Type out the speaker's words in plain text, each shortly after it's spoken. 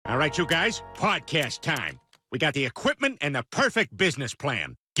right, you guys, podcast time. We got the equipment and the perfect business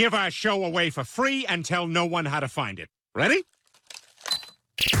plan. Give our show away for free and tell no one how to find it. Ready?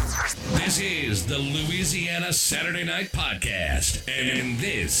 This is the Louisiana Saturday Night Podcast, and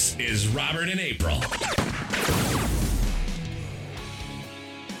this is Robert and April.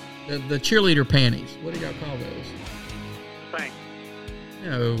 The cheerleader panties. What do y'all call those? Thanks.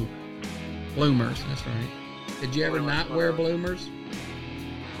 No, bloomers. That's right. Did you ever not wear bloomers?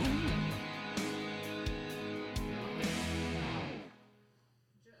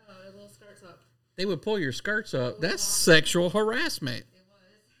 Little skirts up. They would pull your skirts up. That's sexual harassment.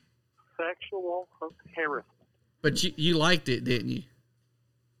 Sexual harassment. But you liked it, didn't you?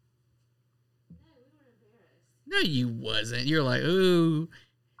 No, you wasn't. You're like, ooh,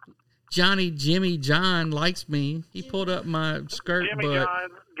 Jimmy John likes me. He pulled up my skirt Jimmy butt. John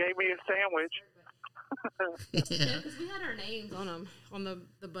gave me a sandwich. Yeah, because we had our names on them, on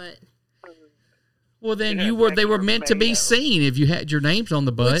the butt. Well, then Yeah, they were meant to be seen if you had your names on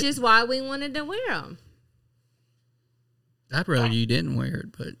the butt. Which is why we wanted to wear them. I'd rather you didn't wear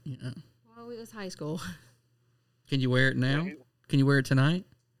it, but you know. Well, it was high school. Can you wear it now? Can you wear it tonight?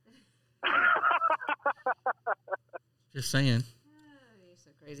 Just saying. You're so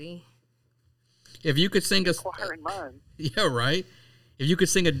crazy. If you could sing Acquiring mine. yeah, right. If you could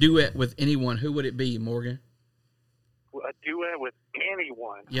sing a duet with anyone, who would it be, Morgan? A duet with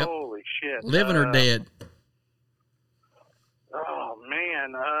anyone. Yep. Holy shit. Living or dead? Oh,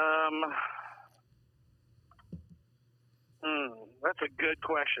 man. That's a good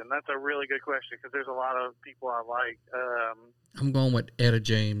question. That's a really good question because there's a lot of people I like. I'm going with Etta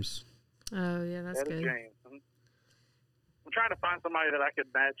James. Oh, yeah, that's Etta good. James. I'm trying to find somebody that I could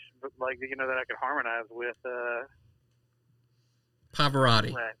match, like, you know, that I could harmonize with.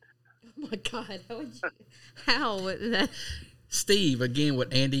 Pavarotti. Oh, my God. How would you... How would that... Steve, again,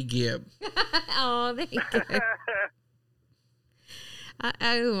 with Andy Gibb. Oh, there you go.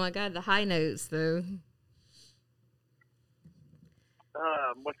 Oh, my God, the high notes, though.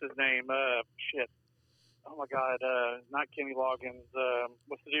 What's his name? Shit. Oh, my God. Not Kenny Loggins.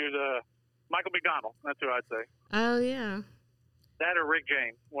 What's the dude? Michael McDonald. That's who I'd say. Oh, yeah. That or Rick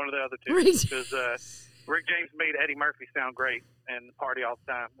James. One of the other two. Rick Because Rick James made Eddie Murphy sound great and party all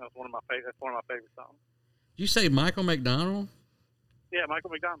the time. That's one of my favorite songs. Did you say Michael McDonald? Yeah,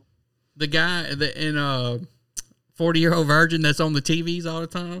 Michael McDonald. The guy in 40-Year-Old Virgin that's on the TVs all the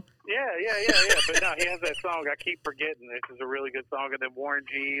time? Yeah. But no, he has that song. I keep forgetting. This is a really good song. And then Warren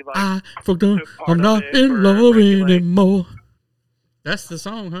G. Like, I forgot took part I'm of not it in for love Ricky Lake. anymore. That's the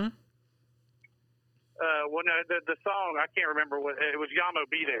song, huh? Well, no, the song, I can't remember what it was. Yamo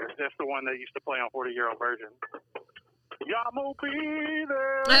Be There. That's the one that used to play on 40-Year-Old Virgin. Yamo Be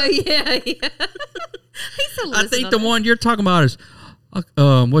There. Oh, yeah. He's so I think the one you're talking about is,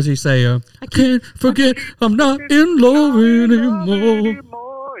 what's he say? I can't forget I'm not in love anymore.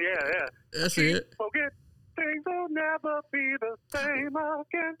 Yeah. That's it. Forget things will never be the same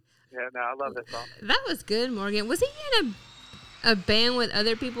again. Yeah, no, I love that song. That was good, Morgan. Was he in a band with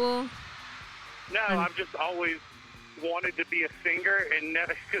other people? No, I've just always wanted to be a singer, and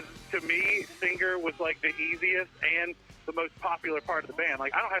because to me, singer was like the easiest and the most popular part of the band.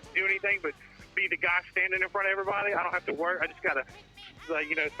 Like, I don't have to do anything but be the guy standing in front of everybody. I don't have to work. I just gotta,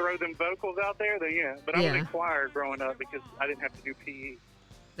 throw them vocals out there. Then yeah. But I was in choir growing up because I didn't have to do PE.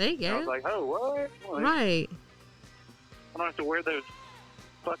 There you go. I was like, oh, what? Right. I don't have to wear those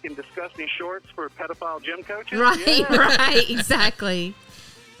fucking disgusting shorts for pedophile gym coaches. Right, Yeah. right, exactly.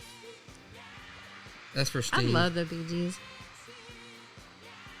 That's for Steve. I love the Bee Gees.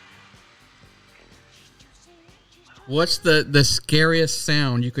 What's the scariest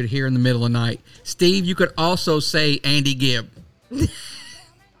sound you could hear in the middle of the night? Steve, you could also say Andy Gibb. The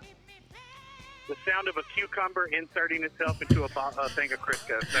sound of a cucumber inserting itself into a thing of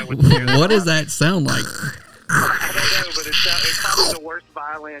Crisco. That would What does that sound like? I don't know, but it's probably the worst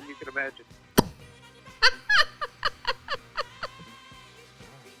violin you can imagine.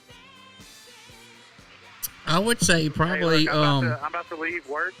 I would say probably. Hey, look, I'm about to leave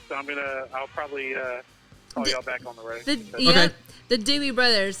work, so I'll probably call y'all back on the road. The Doobie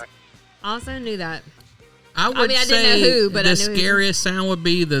Brothers also knew that. I would I didn't say know who, but I the knew scariest sound would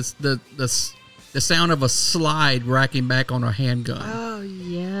be the sound of a slide racking back on a handgun. Oh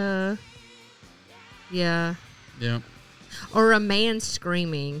yeah, yeah. Yeah. Or a man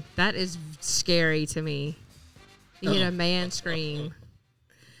screaming. That is scary to me. You hear a man scream.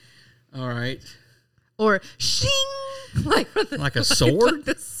 All right. Or shing, like a sword.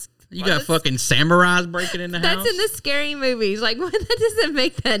 You got fucking samurais breaking in the house. That's in the scary movies. Like, what? That doesn't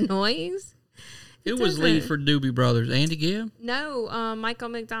make that noise. Who was lead for Doobie Brothers? Andy Gibb? No, Michael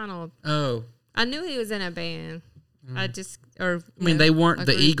McDonald. Oh. I knew he was in a band. I mean, they weren't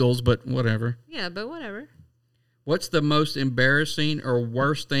the Eagles, but whatever. Yeah, but whatever. What's the most embarrassing or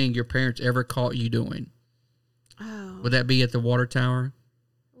worst thing your parents ever caught you doing? Oh. Would that be at the water tower?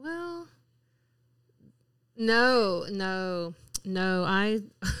 Well, no.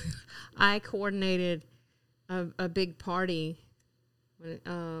 I coordinated a big party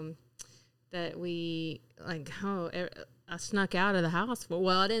that we I snuck out of the house.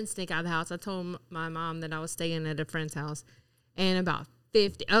 Well, I didn't sneak out of the house. I told my mom that I was staying at a friend's house, and about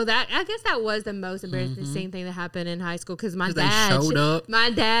 50. Oh, I guess that was the most embarrassing thing that happened in high school because my dad showed up. My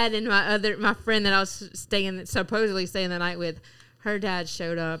dad and my friend that I was supposedly staying the night with, her dad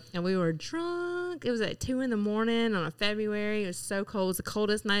showed up and we were drunk. It was at 2 a.m. on a February. It was so cold. It was the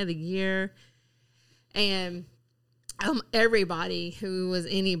coldest night of the year, and everybody who was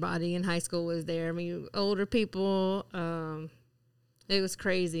anybody in high school was there. I mean, older people. It was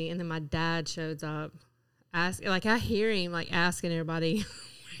crazy. And then my dad shows up. I hear him asking everybody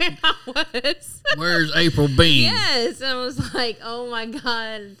where I was. Where's April Bean? Yes. And I was like, oh my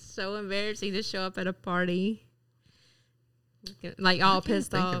God, it's so embarrassing to show up at a party. All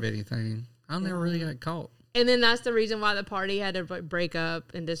pissed off. Think of anything. I never really got caught. And then that's the reason why the party had to break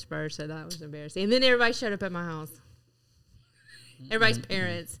up and disperse. So that was embarrassing. And then everybody showed up at my house. Everybody's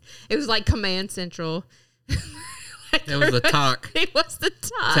parents. It was like Command Central. That was the TOC. It was the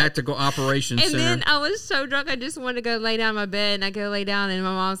TOC. Tactical Operations Center. And then I was so drunk, I just wanted to go lay down in my bed. And I go lay down, and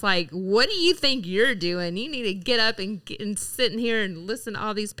my mom's like, what do you think you're doing? You need to get up and sit in here and listen to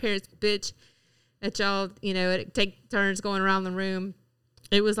all these parents bitch at y'all, take turns going around the room.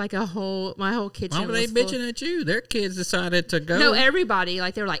 It was like my whole kitchen. Why were they bitching at you? Their kids decided to go. No, everybody.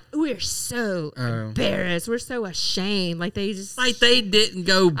 They were like, we're so embarrassed. We're so ashamed. They didn't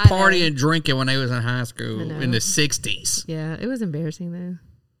go partying and drinking when they was in high school in the 60s. Yeah, it was embarrassing though.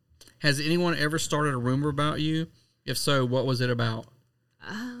 Has anyone ever started a rumor about you? If so, what was it about?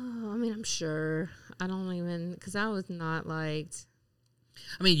 Oh, I mean, I'm sure. I don't even, because I was not liked.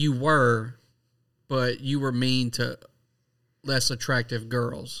 I mean, you were, but you were mean to less attractive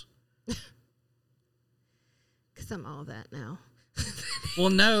girls. Because I'm all that now. Well,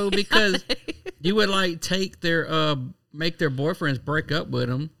 no, because you would take their make their boyfriends break up with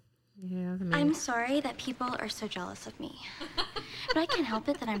them. Yeah, I'm sorry that people are so jealous of me, but I can't help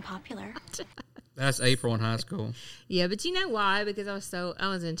it that I'm popular. That's April in high school. Yeah, but you know why? Because I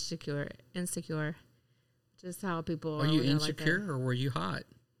was insecure. Just how people are. You insecure or were you hot?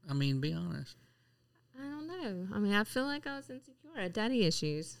 I mean, be honest. I don't know. I mean, I feel like I was insecure. I had daddy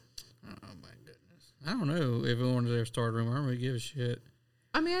issues. Oh, my goodness. I don't know if anyone ever started a rumor. I don't really give a shit.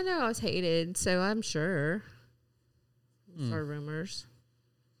 I mean, I know I was hated, so I'm sure. Started rumors.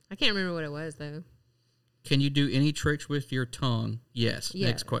 I can't remember what it was, though. Can you do any tricks with your tongue? Yes. Yeah.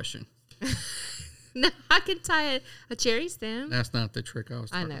 Next question. No, I can tie a cherry stem. That's not the trick I was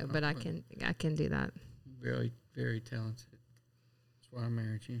talking about. I know, but I can do that. Very, very talented. That's why I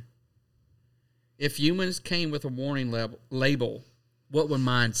married you. If humans came with a warning label, what would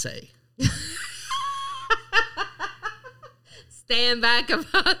mine say? Stand back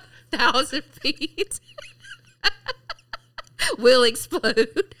about 1,000 feet. Will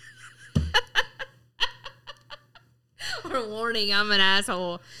explode. Or warning, I'm an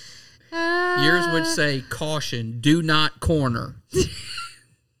asshole. Yours would say, caution, do not corner.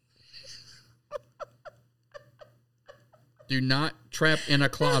 Do not trap in a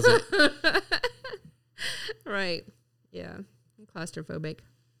closet. Right. Yeah. I'm claustrophobic.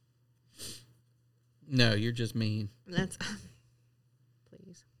 No, you're just mean. Please.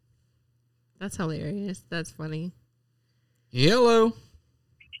 That's hilarious. That's funny. Hello.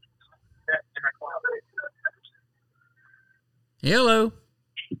 Hello.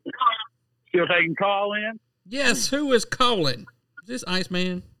 Still taking call in? Yes, who is calling? Is this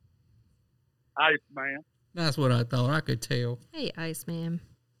Iceman? Iceman. That's what I thought. I could tell. Hey, Iceman.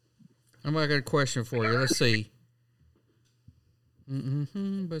 I got a question for you. Let's see.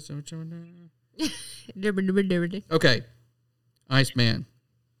 Okay. Iceman.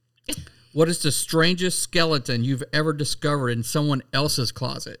 What is the strangest skeleton you've ever discovered in someone else's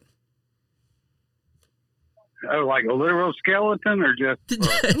closet? Oh, like a literal skeleton or just...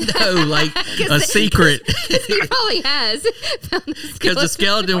 No, like a secret. He probably has. Because the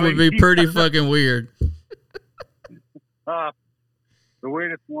skeleton would be pretty fucking weird. The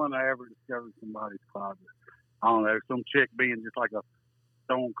weirdest one I ever discovered in somebody's closet. I don't know, some chick being just like a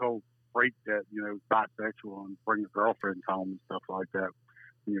stone cold freak that, bisexual and bring her girlfriends home and stuff like that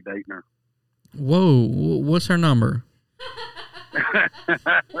when you're dating her. Whoa, what's her number?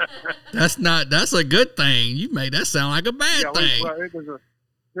 That's a good thing. You made that sound like a bad thing. Well, it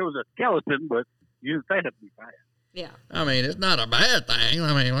was a skeleton, but you didn't say it to be bad. Yeah. I mean, it's not a bad thing.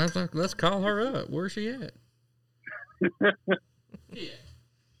 I mean, let's call her up. Where's she at? Yeah.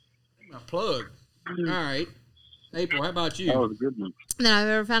 My plug. All right. April, how about you? That was a good one. That I've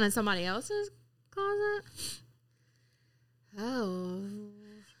ever found in somebody else's closet? Oh.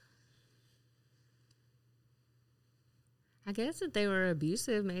 I guess if they were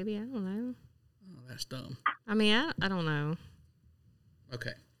abusive, maybe. I don't know. Oh, that's dumb. I mean, I don't know.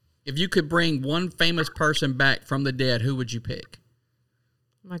 Okay. If you could bring one famous person back from the dead, who would you pick?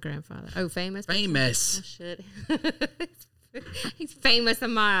 My grandfather. Oh, famous? Famous. Oh, shit. He's famous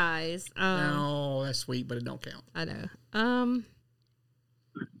in my eyes. No, that's sweet, but it don't count. I know.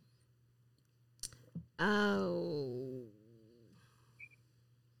 Oh.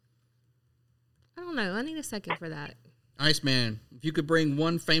 I don't know. I need a second for that. Iceman, if you could bring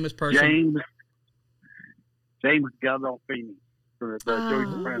one famous person. James Gandolfini from the Joey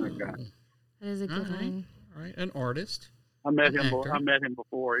Soprano guy. That is a good one. All right, an artist. I met him actor.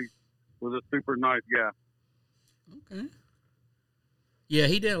 before. He was a super nice guy. Okay. Yeah,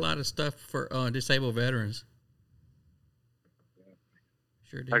 he did a lot of stuff for disabled veterans.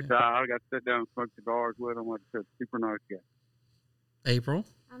 Sure did. I got to sit down and smoke cigars with him. Like I said, super nice guy. April?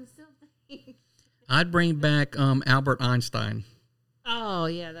 I'm still thinking. I'd bring back Albert Einstein. Oh,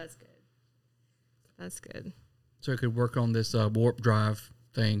 yeah, that's good. That's good. So he could work on this warp drive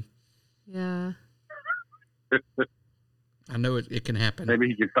thing. Yeah. I know it can happen. Maybe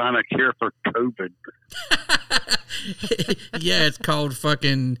he can find a cure for COVID. Yeah, it's called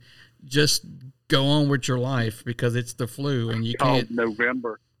fucking just go on with your life because it's the flu and you can't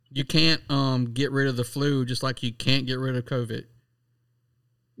November. You can't get rid of the flu just like you can't get rid of COVID.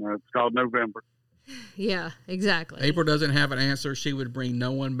 No, it's called November. Yeah, exactly. April doesn't have an answer. She would bring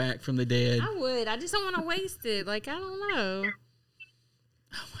no one back from the dead. I would. I just don't want to waste it. Like, I don't know.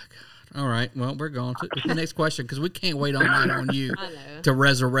 Oh my God. All right. Well, we're going to the next question because we can't wait all night on you I know. to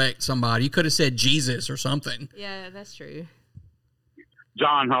resurrect somebody. You could have said Jesus or something. Yeah, that's true.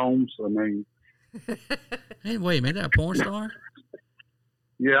 John Holmes. I mean, Hey, wait a minute. That a porn star?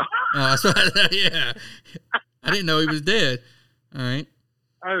 yeah. Oh, that's right. Yeah. I didn't know he was dead. All right.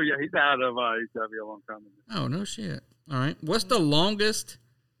 Oh, yeah. He's out of HIV a long time ago. Oh, no shit. All right. What's the longest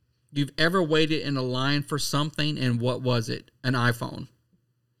you've ever waited in a line for something, and what was it? An iPhone.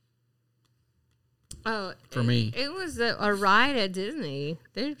 Oh, For me. It was a ride at Disney.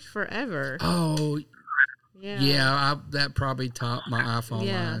 They're forever. Oh, Yeah. yeah. That probably topped my iPhone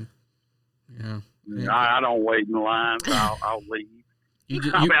Yeah. line. Yeah. I don't wait in line. I'll leave. You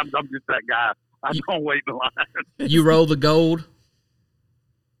I'm just that guy. I don't wait in line. you roll the gold?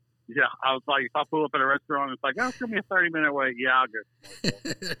 Yeah, I was like, if I pull up at a restaurant, it's like, oh, give me a 30-minute wait. Yeah, I'll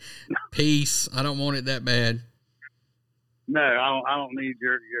go. Peace. I don't want it that bad. No, I don't need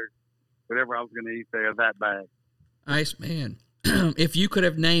your whatever I was going to eat there that bad. Iceman, if you could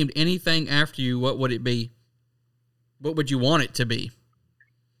have named anything after you, what would it be? What would you want it to be?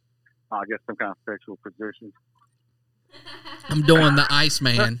 I guess some kind of sexual position. I'm doing the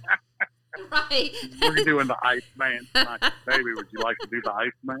Iceman. Right. We're doing the Iceman. Like, baby, would you like to do the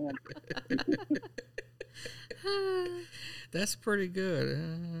Iceman? That's pretty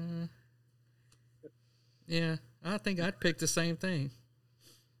good. Yeah, I think I'd pick the same thing.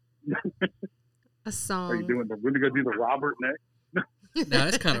 A song. Are you doing we're going to do the Robert next? No,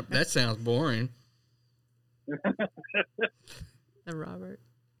 that sounds boring. The Robert.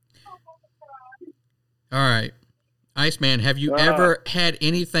 All right. Iceman, have you ever had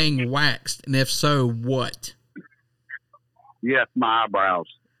anything waxed? And if so, what? Yes, my eyebrows.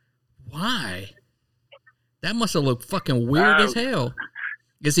 Why? That must have looked fucking weird as hell.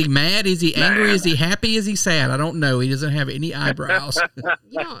 Is he mad? Is he angry? Is he happy? Is he sad? I don't know. He doesn't have any eyebrows.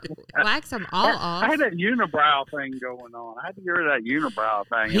 You don't wax them all off. I had that unibrow thing going on. I had to get rid of that unibrow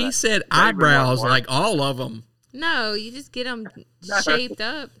thing. He said eyebrows, like all of them. No, you just get them shaped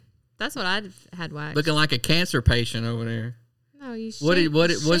up. That's what I had waxed. Looking like a cancer patient over there. No, you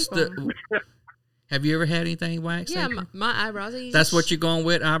What's the... Have you ever had anything waxed? Yeah, my eyebrows. That's what you're going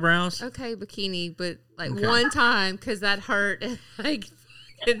with, eyebrows? Okay, bikini, but like Okay. one time because that hurt like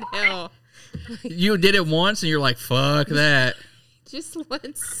fucking hell. You did it once and you're like, fuck that. Just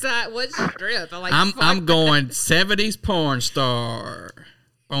one side, one strip. I'm going 70s porn star.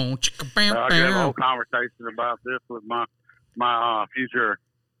 Boom, chicka, bam, I had a whole bam. conversation about this with my future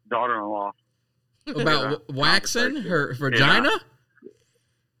daughter-in-law. About waxing her vagina?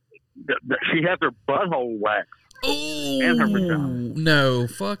 She has her butthole waxed. And her vagina. No,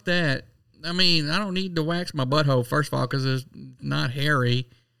 fuck that. I mean, I don't need to wax my butthole, first of all, because there's not hairy.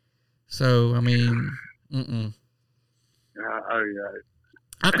 So I mean, Oh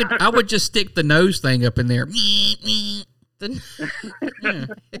yeah. I would just stick the nose thing up in there. Yeah.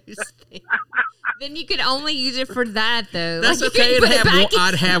 Then you could only use it for that, though. That's Like, you okay. could put it back in-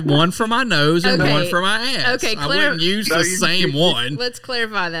 I'd have one for my nose and Okay. one for my ass. Okay, I clear- wouldn't use No, the you- same one. Let's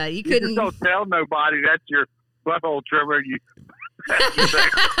clarify that. You You couldn't. just don't tell nobody that's your butthole trimmer. You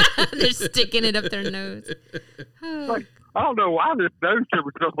They're sticking it up their nose. like, I don't know why this nose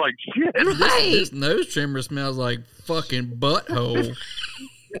trimmer smells like shit. Right. This nose trimmer smells like fucking butthole.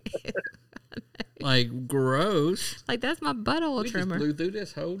 Like gross. Like, that's my butthole We trimmer. just blew through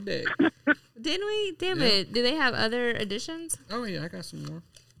this whole day. Didn't we? Damn Yeah. it. Do they have other editions? Oh yeah, I got some more.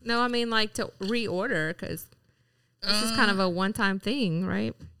 No, I mean, like, to reorder, because this is kind of a one-time thing,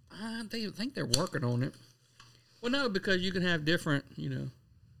 right? I think they're working on it. Well, no, because you can have different,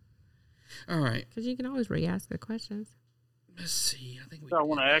 All right. Because you can always re-ask the questions. Let's see. I think we. So I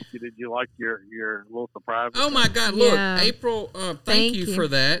want to ask you, did you like your little surprise? Oh my God! Look, Yeah. April. Thank Thank you you. for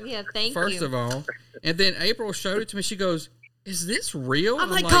that. Yeah, thank First you. of all, and then April showed it to me. She goes, "Is this real?"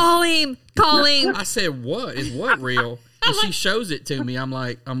 I'm like, call him. Call him. I said, "What is what real?" And she shows it to me. I'm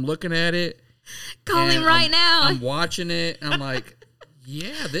like, I'm looking at it. Call him and right I'm- now. I'm watching it. And I'm like,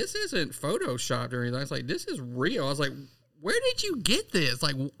 yeah, this isn't photoshopped or anything. I was like, this is real. I was like, where did you get this?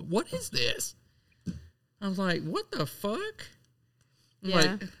 Like, what is this? I was like, what the fuck?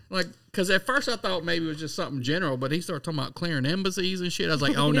 Yeah. Like, because at first I thought maybe it was just something general, but he started talking about clearing embassies and shit. I was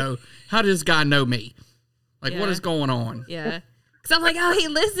like, oh no, how does this guy know me? Like, what Yeah. is going on? Yeah. Because I'm like, oh, he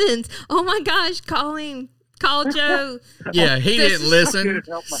listens. Oh my gosh, call him. Call Joe. Yeah, he This didn't is- listen.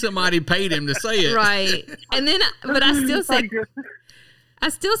 Somebody paid him to say it. Right. And then, but I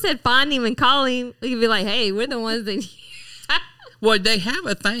still said find him and call him. We could be like, hey, we're the ones that. Well, they have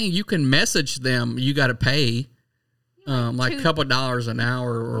a thing. You can message them. You got to pay, like a couple $1 an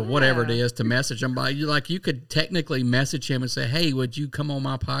hour or whatever it Yeah. is to message them. But you could technically message him and say, "Hey, would you come on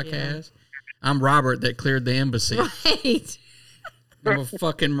my podcast? I'm Robert that cleared the embassy. Right. I'm a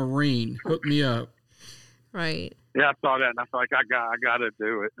fucking Marine. Hook me up." Right. Yeah, I saw that, and I was like, I got to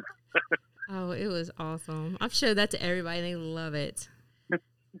do it. Oh, it was awesome. I've showed that to everybody. They love it.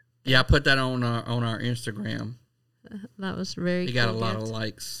 Yeah, I put that on our Instagram. That was very He cool. got a lot of gift.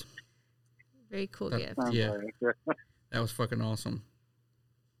 likes. Very cool That- gift. Yeah. Because That was fucking awesome.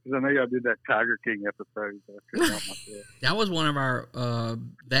 I know y'all did that Tiger King episode. So I couldn't help myself. That was one of our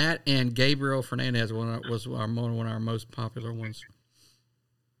that and Gabriel Fernandez was one of our most popular ones.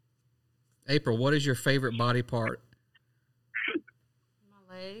 April, what is your favorite body part?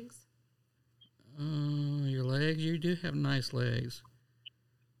 My legs. Your legs. You do have nice legs.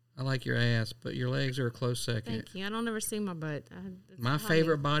 I like your ass, but your legs are a close second. Thank you. I don't ever see my butt. My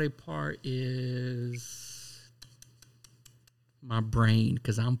favorite body part is my brain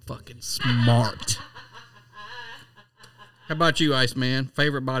because I'm fucking smart. How about you, Iceman?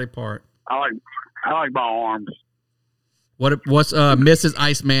 Favorite body part? I like my arms. What's Mrs.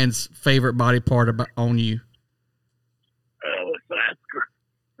 Iceman's favorite body part on you? Let's ask her.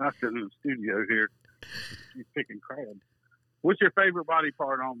 I'm sitting in the studio here. She's picking crabs. What's your favorite body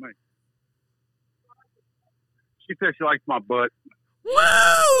part on me? She says she likes my butt.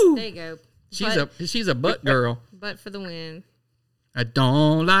 Woo! There you go. She's a butt girl. Butt for the win. I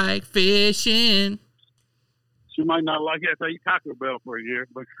don't like fishing. She might not like it. I eat Taco Bell for a year,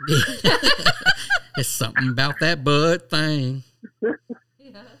 but There's something about that butt thing.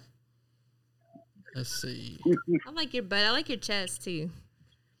 Yeah. Let's see. I like your butt. I like your chest too.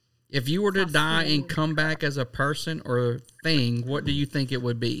 If you were to How die and smooth. come back as a person or thing, what do you think it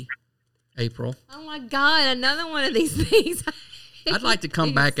would be? April. Oh my God, another one of these things. I'd like to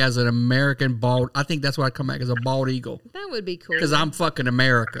come back as an American bald. I think that's why I'd come back as a bald eagle. That would be cool. Because I'm fucking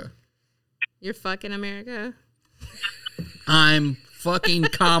America. You're fucking America. I'm fucking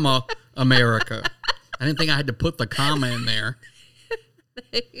comma America. I didn't think I had to put the comma in there.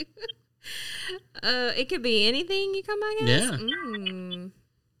 It could be anything you come back as. Yeah. Mm.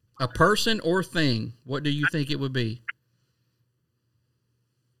 A person or thing. What do you think it would be?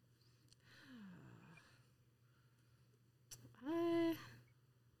 I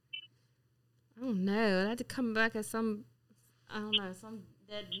don't know. I'd have to come back as some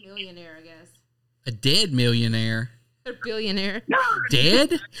dead millionaire, I guess. A dead millionaire. Or billionaire. Dead?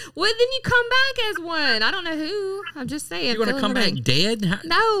 Well, then you come back as one. I don't know who. I'm just saying. You're going to fill come in the back blank. dead?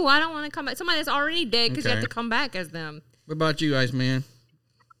 No, I don't want to come back. Somebody that's already dead because you have Okay. to come back as them. What about you, Iceman?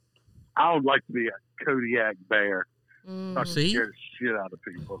 I would like to be a Kodiak bear. I See? scare the shit out of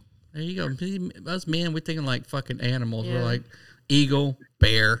people. There you go. See, us men, we're thinking like fucking animals. Yeah. We're like eagle,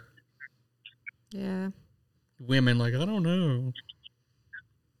 bear. Yeah. women like, I don't know.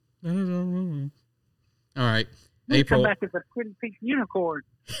 I don't know. All right. April. Come back as a pretty pink unicorn.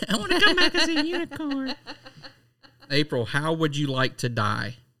 I want to come back as a unicorn. April, how would you like to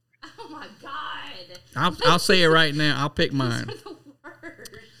die? Oh my God. I'll say it right now. I'll pick mine. Those are the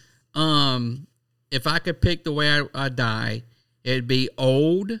worst. If I could pick the way I die, it'd be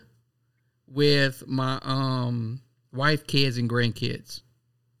old with my wife, kids, and grandkids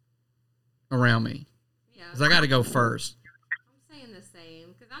around me. Yeah. Because I got to go first. I'm saying the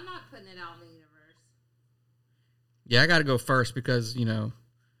same because I'm not putting it out in the universe. Yeah, I got to go first because, you know,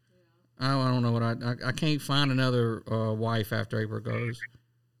 I don't know what I can't find another wife after April goes.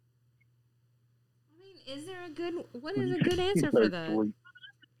 I mean, what is a good answer for that?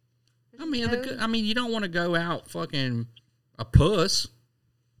 I mean, you don't want to go out fucking a puss,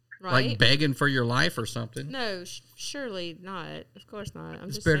 Right? like begging for your life or something. No, surely not. Of course not. I'm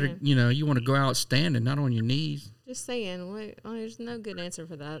It's just better, saying. you know, you want to go out standing, not on your knees. Just saying. There's no good answer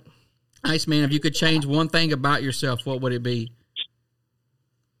for that. Iceman, if you could change one thing about yourself, what would it be?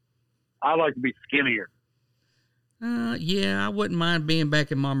 I like to be skinnier. Yeah, I wouldn't mind being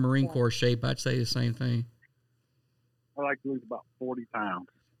back in my Marine Corps shape. I'd say the same thing. I like to lose about 40 pounds.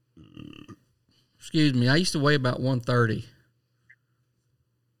 Excuse me, I used to weigh about 130.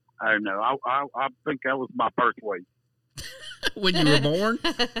 I don't know. I think that was my birth weight. When you were born?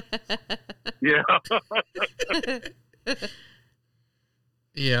 Yeah.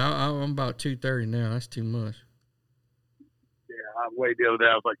 Yeah, I'm about 230 now. That's too much. I weighed the other day.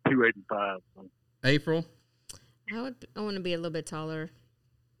 I was like 285. April? I want to be a little bit taller.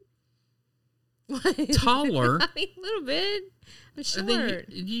 Taller? I mean, a little bit. I'm short. Then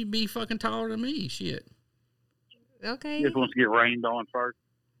you'd be fucking taller than me. Shit. Okay. Just wants to get rained on first.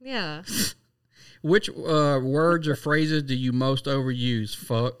 Yeah. Which words or phrases do you most overuse?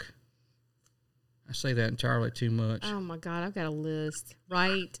 Fuck. I say that entirely too much. Oh my God, I've got a list.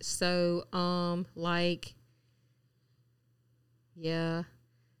 Right. So, like, yeah.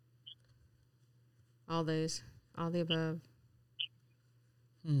 All those. All the above.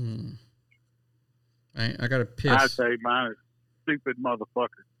 I got to piss. I'd say mine is stupid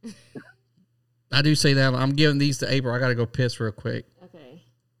motherfucker. I do say that. I'm giving these to April. I got to go piss real quick. Okay.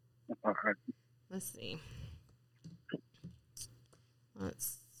 All right. Let's see.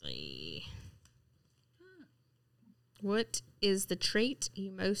 What is the trait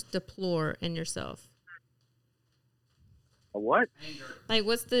you most deplore in yourself? A what? Like,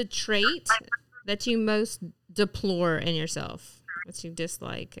 what's the trait that you most deplore in yourself? That you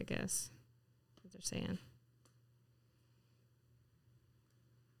dislike, I guess. What they're saying.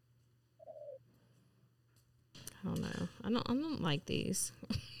 I don't know. I don't like these.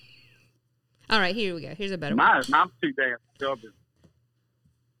 All right, here we go. Here's a better one. I'm too damn stubborn.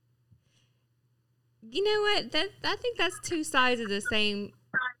 You know what? I think that's two sides of the same,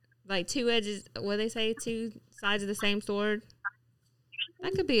 like two edges. What they say, two sides of the same sword.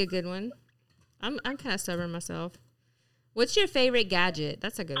 That could be a good one. I'm kind of stubborn myself. What's your favorite gadget?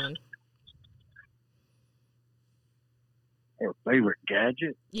 That's a good one. Her favorite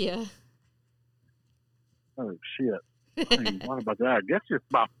gadget? Yeah. Oh shit! I mean, what about that? I guess it's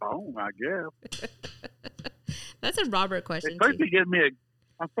my phone. I guess. That's a Robert question. I'm supposed to be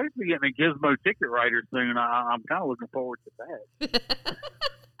getting a Gizmo ticket writer soon. I'm kind of looking forward to that.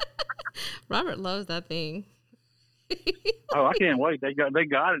 Robert loves that thing. Oh, I can't wait. They got it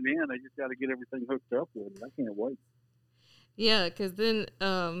in. They just got to get everything hooked up with it. I can't wait. Yeah, because then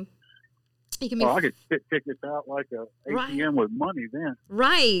you can make I could spit tickets out like a ATM with money then.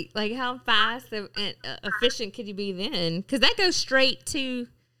 Right. Like how fast and efficient could you be then? Because that goes straight to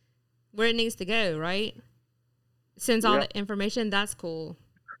where it needs to go, right? Sends all the information. That's cool.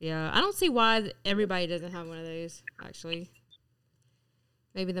 Yeah. I don't see why everybody doesn't have one of those, actually.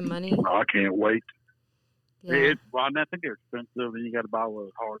 Maybe the money. Oh, I can't wait. Yeah. I think they're expensive, and you got to buy all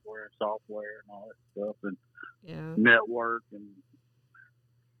the hardware and software and all that stuff, and network.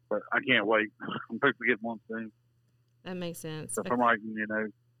 But I can't wait. I'm supposed to get one soon. That makes sense. So I've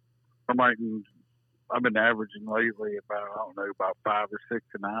been averaging lately about 5 or 6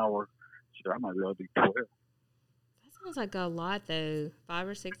 an hour. So I might be able to do 12. That sounds like a lot, though. 5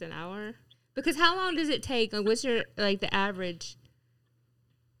 or 6 an hour. Because how long does it take? Like, what's your the average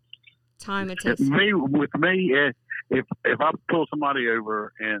time it takes? With me, if I pull somebody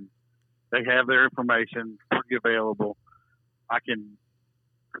over and they have their information pretty available, I can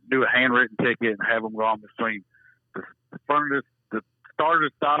do a handwritten ticket and have them go on between the front of the start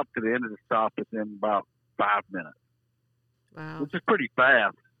of the stop to the end of the stop within about 5 minutes. Wow. Which is pretty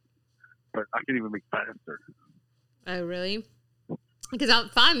fast, but I can even be faster. Oh, really? Because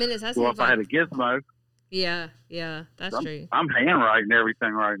 5 minutes, that Well, seems if I had a gizmo, Yeah, that's true. I'm handwriting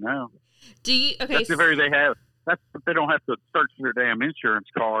everything right now. Do you? Okay. That's the very they have. That's if they don't have to search their damn insurance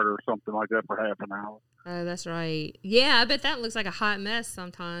card or something like that for half an hour. Oh, that's right. Yeah, I bet that looks like a hot mess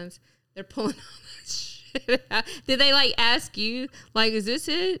sometimes. They're pulling all that shit out. Did they like ask you, like, is this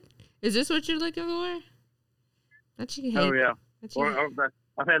it? Is this what you're looking for? Don't you hate? Oh yeah. Don't you- Or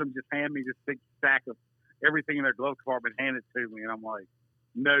I've had them just hand me this big stack of everything in their glove compartment, hand it to me, and I'm like,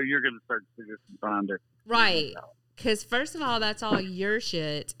 no, you're going to search through this and find it. Right. Because first of all, that's all your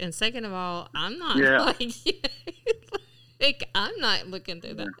shit, and second of all, I'm not like I'm not looking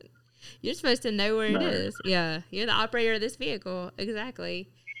through that. You're supposed to know where it is. Yeah, you're the operator of this vehicle. Exactly.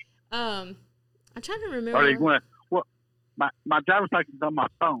 I'm trying to remember. Or they went, well, my driver's license is on my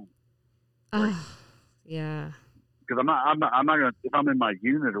phone. Oh, yeah. Because I'm not gonna, if I'm in my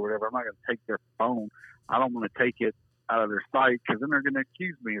unit or whatever, I'm not gonna take their phone. I don't want to take it out of their sight because then they're gonna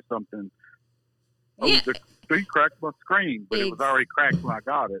accuse me of something. Yeah. Oh, the screen cracked my screen, but it was already cracked when I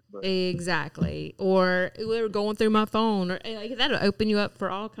got it. But. Exactly. Or we were going through my phone, or like that'll open you up for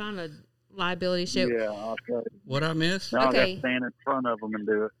all kind of liability shit. Yeah, I'll tell you. What I miss? Now I got Okay. to stand in front of them and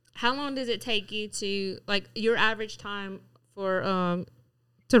do it. How long does it take you to, like, your average time for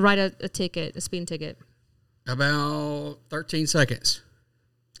to write a ticket, a speeding ticket? About 13 seconds.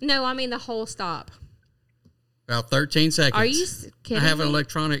 No, I mean the whole stop. About 13 seconds. Are you I kidding have an me?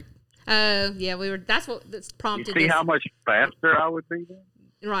 electronic. Yeah, we were. That's You prompted. see this. how much faster I would be then?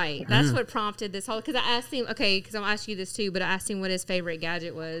 Right. That's what prompted this whole. Because I asked him. Okay, because I'm asking you this too, but I asked him what his favorite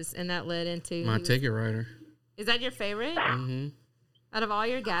gadget was, and that led into My ticket writer. Is that your favorite? Mm-hmm. Out of all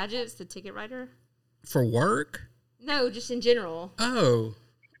your gadgets, the ticket writer? For work? No, just in general. Oh.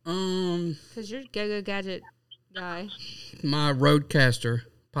 Because you're go gadget guy. My Roadcaster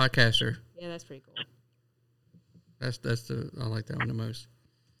podcaster. Yeah, that's pretty cool. That's the I like that one the most.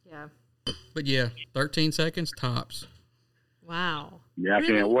 Yeah. But yeah, 13 seconds tops. Wow. Yeah, I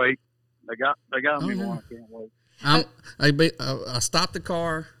Really? can't wait. They got me yeah. one. I can't wait. I stop the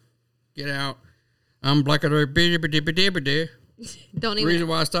car, get out. I'm like a Don't The even. reason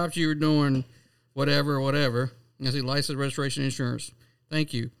why I stopped you were doing whatever. I see license, registration, insurance.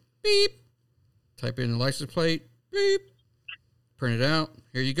 Thank you. Beep. Type in the license plate. Beep. Print it out.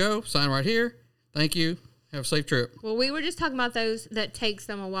 Here you go. Sign right here. Thank you. Have a safe trip. Well, we were just talking about those that takes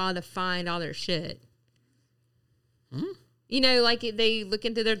them a while to find all their shit. You know, like they look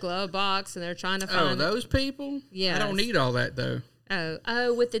into their glove box and they're trying to Oh, find. those people? Yes. I don't need all that though.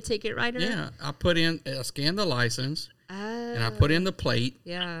 Oh, with the ticket writer. Yeah, I scan the license Oh. and I put in the plate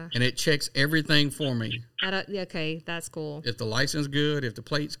Yeah. and it checks everything for me. Okay, that's cool. If the license good, if the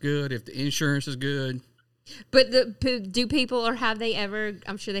plate's good, if the insurance is good. But do people, or have they ever?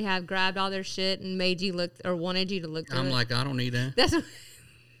 I'm sure they have grabbed all their shit and made you look, or wanted you to look through I'm it. like, I don't need that. That's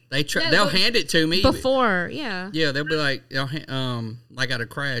They'll hand it to me. before, yeah. Yeah, they'll be like, like at a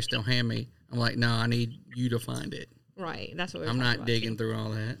crash, they'll hand me. I'm like, no, I need you to find it. Right, that's what we're I'm talking not about, digging through all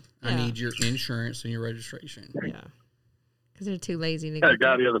that. I Yeah. need your insurance and your registration. Yeah, because they're too lazy to I had a get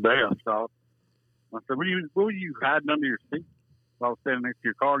guy through. the other day I saw. I said, what were you hiding under your seat? I was standing next to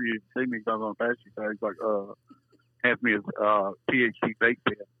your car. You didn't see me because I was on the passenger side. He's like, hands me his THC vape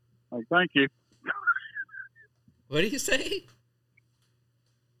pen. I'm like, thank you. What did he say?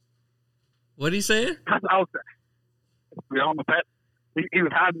 What did he say? I was on the pass. He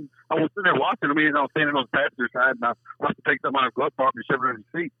was hiding. I was sitting there watching him, and I was standing on the passenger side, and I must have taken something out of his glove box and shoved it in his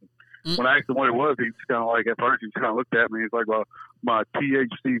seat. When I asked him what it was, he just kind of like, at first, he just kind of looked at me. He's like, well, my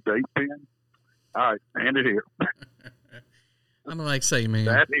THC vape pen. All right, hand it here. I'm like, say, man,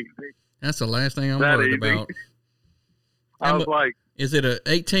 That easy. that's the last thing I'm That worried easy. about. I was like, Is it a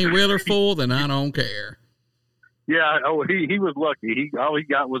 18-wheeler full? Then I don't care. yeah. Oh, he was lucky. All he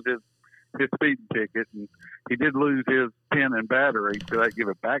got was his speeding ticket, and he did lose his pen and battery, so I give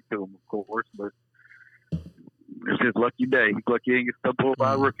it back to him, of course. But it's his lucky day. He's lucky he didn't get stuck pulled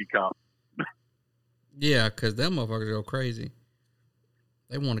by a rookie cop. Yeah, because them motherfuckers go crazy.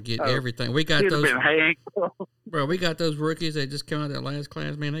 They want to get Oh, everything. We got He'd have those, been Hank. bro. We got those rookies that just came out that last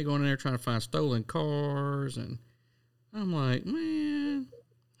class. Man, they going in there trying to find stolen cars, and I'm like, man,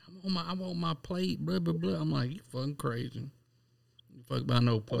 I want my plate. Blah blah blah. I'm like, you fucking crazy. You fuck about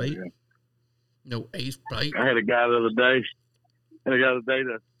no plate, yeah. no ace plate. I had a guy the other day. That I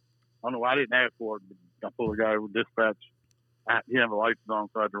don't know why I didn't ask for it, but I pulled a guy with dispatch. He had a license on,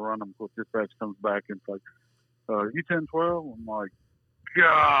 so I had to run him. Of course, dispatch comes back and it's like, "You 10-12?" I'm like,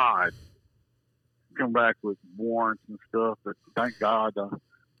 God. Come back with warrants and stuff, but thank God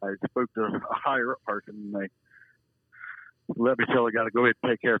I spoke to a higher up person and they let me tell the guy to go ahead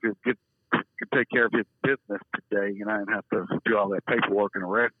and take care of his business today, and I didn't have to do all that paperwork and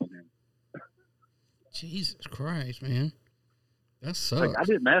arresting him. Jesus Christ, man. That sucks. Like, I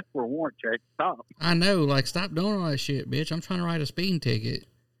didn't ask for a warrant check. Stop. I know. Like, stop doing all that shit, bitch. I'm trying to write a speeding ticket.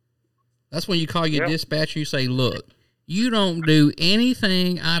 That's when you call your dispatcher. You say, look, you don't do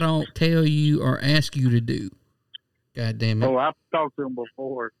anything I don't tell you or ask you to do. God damn it. Oh, I've talked to him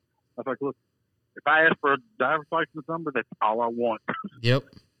before. I was like, look, if I ask for a driver's license number, that's all I want. Yep.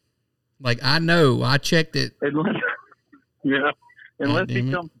 Like, I know. I checked it. Unless he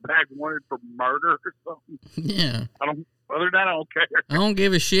comes back wanted for murder or something. Yeah. Other than that, I don't care. I don't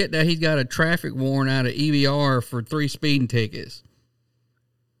give a shit that he's got a traffic warrant out of EBR for 3 speeding tickets.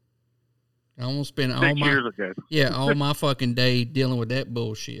 I won't spend all 6 years ago. all my fucking day dealing with that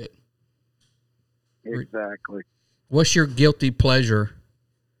bullshit. Exactly. What's your guilty pleasure?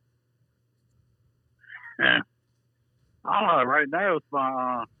 Yeah. Right now it's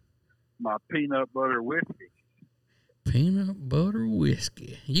my peanut butter whiskey. Peanut butter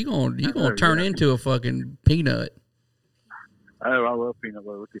whiskey. You gonna turn into a fucking peanut. Oh, I love peanut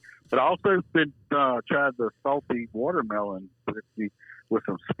butter whiskey. But I also been tried the salty watermelon whiskey with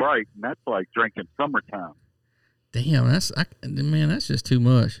some Sprite, and that's like drinking summertime. Damn, that's just too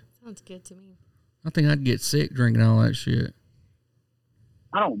much. Sounds good to me. I think I'd get sick drinking all that shit.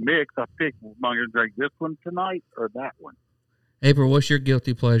 I don't mix. I pick, am I going to drink this one tonight or that one? April, what's your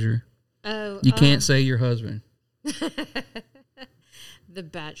guilty pleasure? Oh, you can't say your husband. The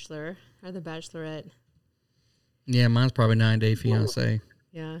Bachelor or The Bachelorette. Yeah, mine's probably 9 Day Fiance.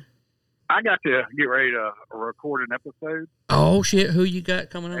 Yeah. I got to get ready to record an episode. Oh, shit. Who you got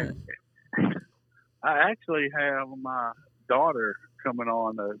coming on? I actually have my daughter coming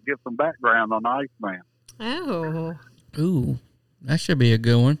on to give some background on Iceman. Oh. Ooh, that should be a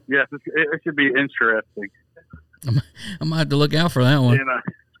good one. Yes, it should be interesting. I might have to look out for that one.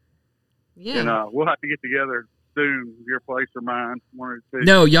 Yeah. And we'll have to get together soon, your place or mine. One or two.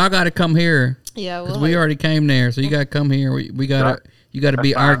 No, y'all got to come here. Yeah, because we already came there, so you got to come here. We got to. You got to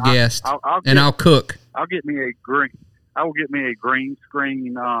be our guest, I'll cook. I'll get me a green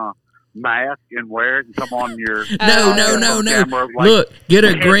screen mask and wear it and come on your. No. Camera, Look, get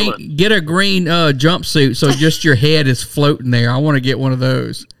a green jumpsuit so just your head is floating there. I want to get one of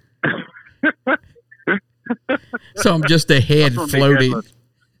those. So I'm just a head floating.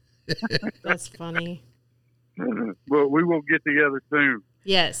 That's funny. Well, we will get together soon.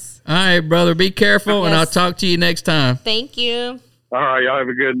 Yes. All right, brother. Be careful, and I'll talk to you next time. Thank you. All right, y'all have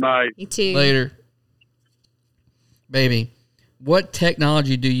a good night. You too. Later. Baby, what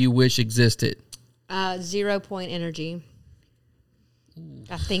technology do you wish existed? 0 point energy.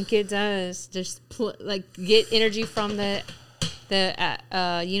 I think it does. Just get energy from the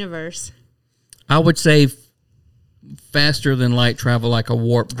universe. I would say faster than light travel, like a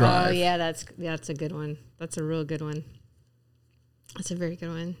warp drive. Oh yeah, that's a good one. That's a real good one. That's a very good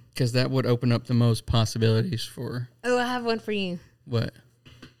one. Because that would open up the most possibilities for. Oh, I have one for you. What?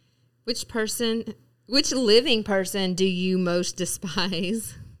 Which living person do you most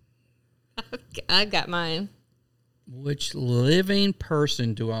despise? I got mine. Which living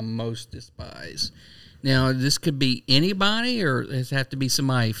person do I most despise? Now, this could be anybody, or does it have to be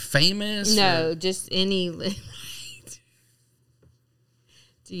somebody famous? No, just any.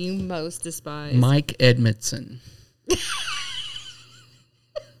 Do you most despise? Mike Edmondson.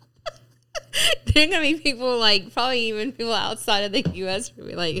 There are gonna be people probably even people outside of the U.S. who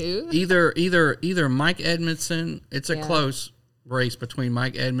be like, who? Either Mike Edmondson. It's a close race between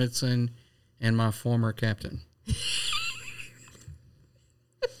Mike Edmondson and my former captain.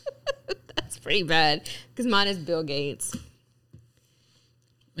 That's pretty bad because mine is Bill Gates.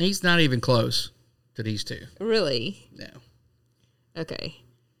 He's not even close to these two. Really? No. Okay.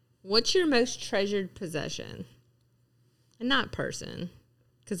 What's your most treasured possession? And not person,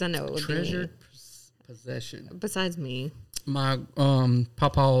 because I know it would be me. Treasured possession. Besides me. My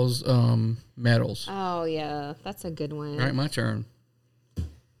Papa's medals. Oh, yeah. That's a good one. All right, my turn.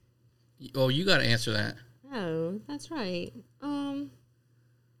 Oh, you got to answer that. Oh, that's right.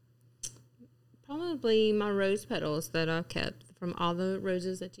 Probably my rose petals that I've kept from all the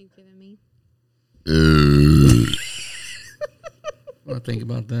roses that you've given me. I think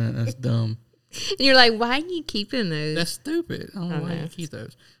about that. That's dumb. And you're like, why are you keeping those? That's stupid. I don't know why you keep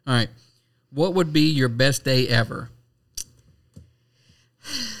those. All right. What would be your best day ever?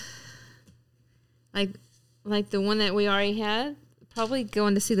 Like the one that we already had? Probably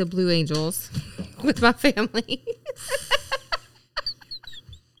going to see the Blue Angels with my family.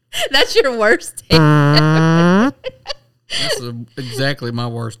 That's your worst day. That's exactly my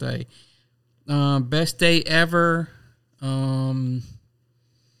worst day. Best day ever.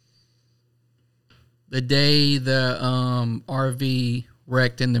 The day the RV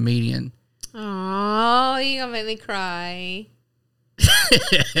wrecked in the median. Oh, you gonna make me cry.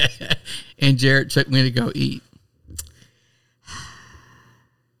 And Jarrett took me to go eat.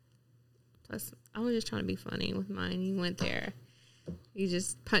 Plus, I was just trying to be funny with mine. You went there. You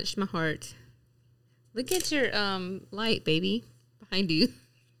just punched my heart. Look at your light, baby, behind you.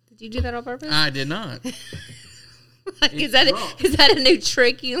 Did you do that on purpose? I did not. Like, is that a new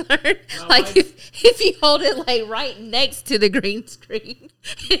trick you learned? Like if you hold it like right next to the green screen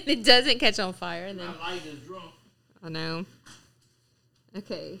and it doesn't catch on fire, then My light is drunk. I know.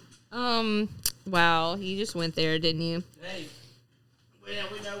 Okay. Wow, you just went there, didn't you? Hey, well,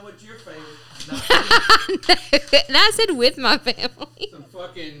 we know what's your favorite. And I said with my family. Some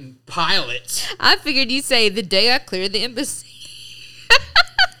fucking pilots. I figured you'd say the day I cleared the embassy.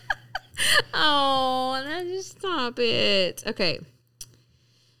 Oh, now just stop it. Okay.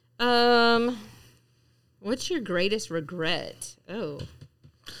 What's your greatest regret?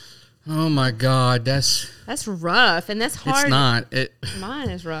 Oh my God, that's rough, and that's hard. it's not. Mine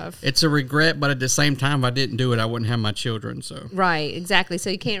is rough. It's a regret, but at the same time, if I didn't do it, I wouldn't have my children. So Right, exactly.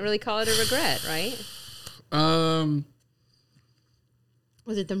 So you can't really call it a regret, right?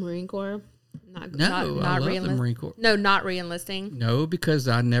 Was it the Marine Corps? No, I love the Marine Corps. No, not re-enlisting. No, because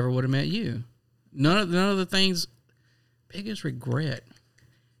I never would have met you. None of the things. Biggest regret.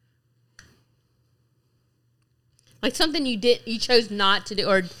 Like something you chose not to do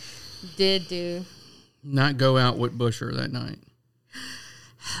or did do. Not go out with Busher that night.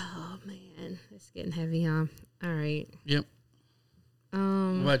 Oh man, it's getting heavy, huh? All right. Yep. What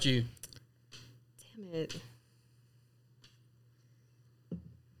about you? Damn it.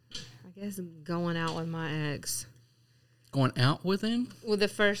 I guess going out with my ex. Going out with him? Well, the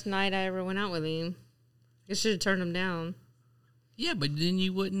first night I ever went out with him. I should have turned him down. Yeah, but then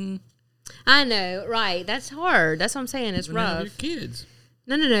you wouldn't. I know, right? That's hard. That's what I'm saying. It's rough. Have your kids.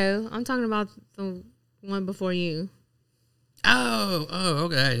 No. I'm talking about the one before you. Oh,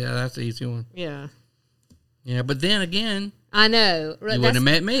 okay. Yeah, that's the easy one. Yeah. Yeah, but then again, I know. you wouldn't have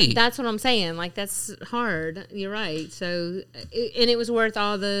met me. That's what I'm saying. Like, that's hard. You're right. So, and it was worth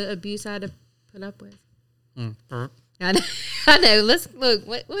all the abuse I had to put up with. I know. Let's look.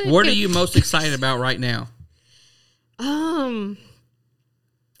 What are you most excited about right now? Going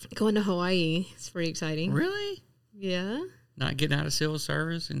to Hawaii. It's pretty exciting. Really? Yeah. Not getting out of civil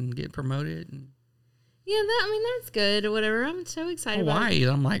service and getting promoted. And Yeah, that's good or whatever. I'm so excited Hawaii,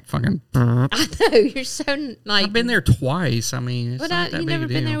 I'm like fucking. I know, you're so like. I've been there twice. I mean, it's But not that you've big never a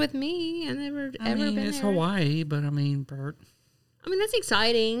been deal. there with me. I've never been it's there. Hawaii, but I mean, Bert. I mean, that's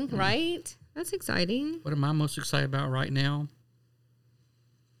exciting, right? That's exciting. What am I most excited about right now?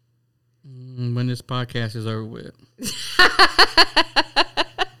 When this podcast is over with.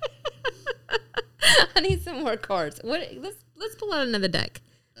 I need some more cards. Let's pull out another deck.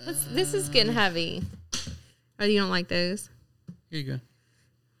 This is getting heavy. Oh, you don't like those? Here you go.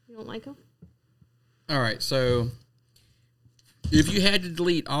 You don't like them? All right, so if you had to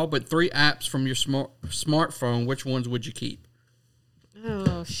delete all but 3 apps from your smartphone, which ones would you keep?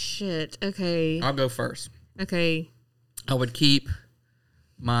 Oh shit. Okay. I'll go first. Okay. I would keep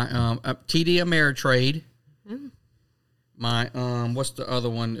my TD Ameritrade. My what's the other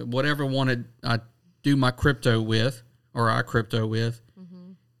one? Whatever one I do my crypto with, or I crypto with,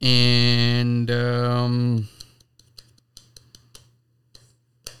 and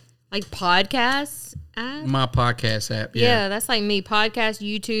Like podcasts app? my podcast app. Yeah, that's like me. Podcast,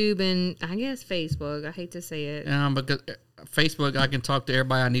 YouTube, and I guess Facebook. I hate to say it. Because Facebook, I can talk to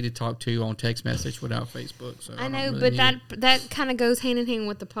everybody I need to talk to on text message without Facebook. So I know, don't but really that kind of goes hand in hand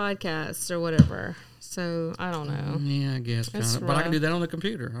with the podcasts or whatever. So I don't know. Yeah, I guess That's kind of. But I can rough. do that on the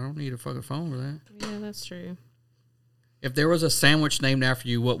computer. I don't need a fucking phone for that. Yeah, that's true. If there was a sandwich named after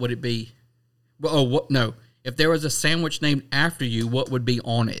you, what would it be? No. If there was a sandwich named after you, what would be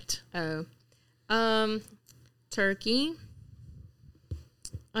on it? Oh, turkey.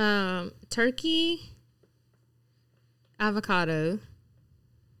 Turkey. Avocado.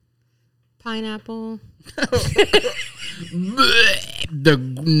 Pineapple. The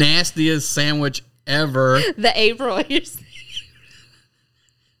nastiest sandwich ever. The April.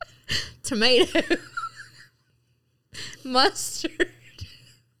 Tomato. Mustard.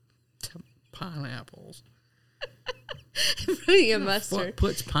 Pineapples. Really a mustard. What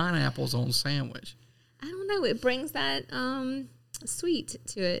puts pineapples on sandwich? I don't know. It brings that sweet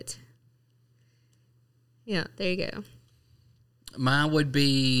to it. Yeah, there you go. Mine would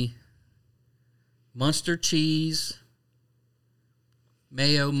be Munster cheese,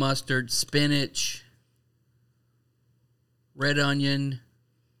 mayo, mustard, spinach, red onion,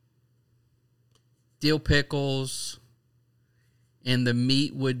 dill pickles, And the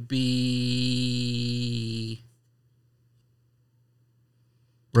meat would be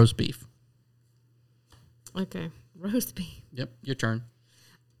roast beef. Okay, roast beef. Yep, your turn.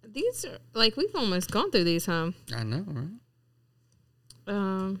 These are like we've almost gone through these, huh? I know, right?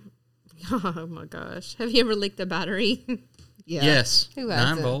 Oh my gosh, have you ever leaked a battery? Yeah. Yes. Who has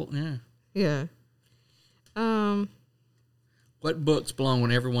 9 it? volt, yeah. Yeah. What books belong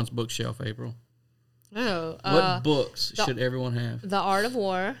on everyone's bookshelf, April? Oh. What books should everyone have? The Art of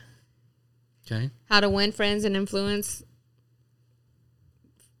War. Okay. How to Win Friends and Influence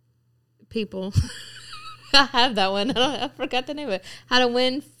People. I have that one. I forgot the name of it. How to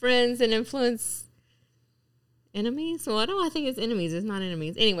Win Friends and Influence Enemies? Well, I think it's enemies. It's not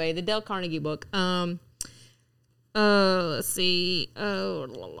enemies. Anyway, the Dale Carnegie book. Let's see.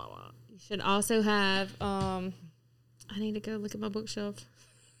 You should also have. I need to go look at my bookshelf.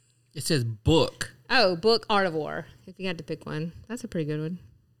 It says book. Oh, book Art of War. If you had to pick one, that's a pretty good one.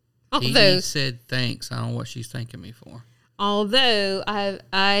 He said thanks. I don't know what she's thanking me for. Although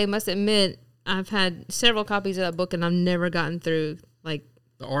I must admit, I've had several copies of that book and I've never gotten through like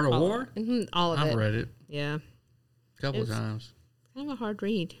The Art of War? all of it. I've read it Yeah, a couple of times. kind of a hard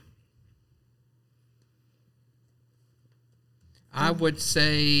read. I would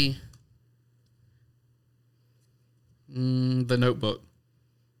say The Notebook.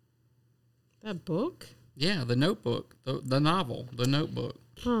 That book? Yeah, The Notebook. The novel, The Notebook.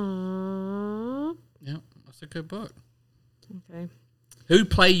 Aww. Yeah, that's a good book. Okay.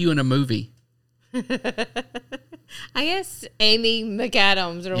 Who'd play you in a movie? I guess Amy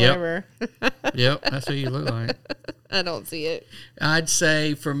McAdams or whatever. Yep, that's who you look like. I don't see it. I'd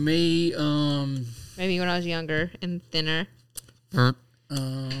say for me, Maybe when I was younger and thinner.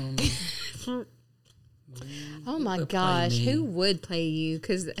 Oh my gosh, me? who would play you?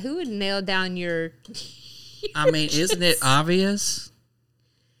 Because who would nail down your I mean, isn't it obvious?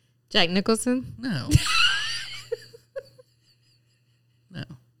 Jack Nicholson? No. No.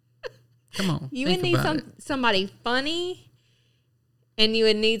 Come on. You would think need about it. somebody funny, and you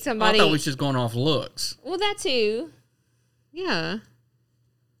would need somebody. I thought we was just going off looks. Well, that too. Yeah.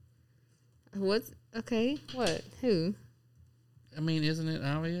 What's okay? What? Who? I mean, isn't it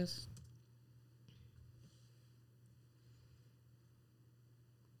obvious?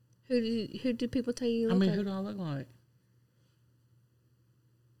 Who do people tell you? You I look mean, like? who do I look like?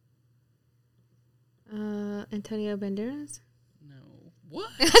 Antonio Banderas. No. What?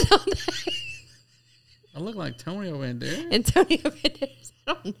 I don't know. I look like Antonio Banderas? Antonio Banderas.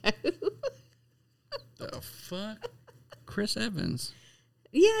 I don't know. The fuck? Chris Evans.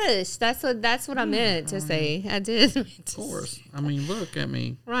 Yes, that's what I meant to say. I did. Of course. I mean, look at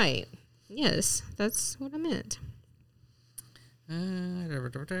me. Right. Yes, that's what I meant.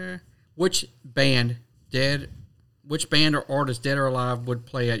 Which band or artist, dead or alive, would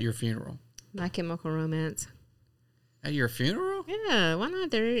play at your funeral? My Chemical Romance. At your funeral? Yeah, why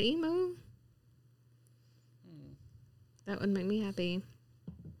not? They're emo. That would make me happy.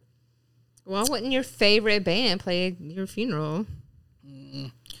 Why wouldn't your favorite band play at your funeral?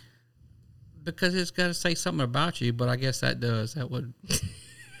 Because it's got to say something about you, but I guess that does. That would.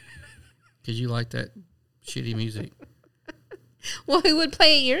 Because you like that shitty music. Well, who would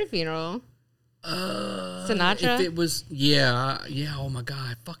play at your funeral? Sinatra? If it was, yeah, oh my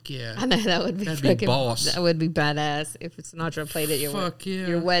God, fuck yeah. I know that would be That'd fucking be boss. That would be badass if Sinatra played at your Fuck yeah.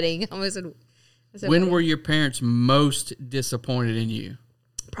 your wedding. I said When wedding. were your parents most disappointed in you?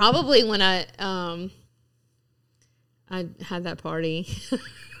 Probably when I had that party.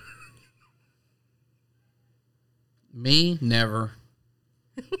 Me? Never.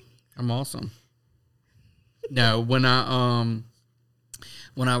 I'm awesome. No, when I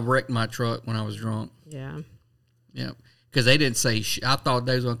wrecked my truck when I was drunk. Yeah. Yep. Because they didn't say I thought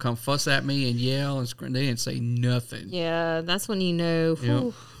they was going to come fuss at me and yell and scream. They didn't say nothing. Yeah, that's when you know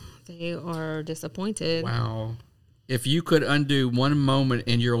Yep. they are disappointed. Wow. If you could undo one moment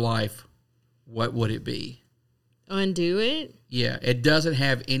in your life, what would it be? Undo it? Yeah, it doesn't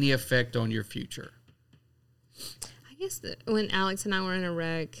have any effect on your future. I guess when Alex and I were in a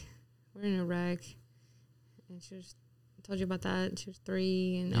wreck, and she was, I told you about that. She was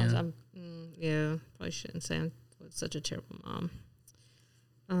 3, and I was, probably shouldn't say I was such a terrible mom.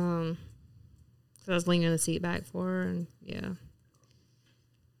 So I was leaning the seat back for her, and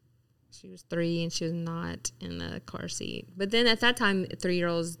she was 3, and she was not in the car seat. But then at that time,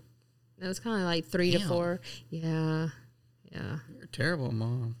 3-year-olds, it was kind of like 3 to 4. Yeah. You're a terrible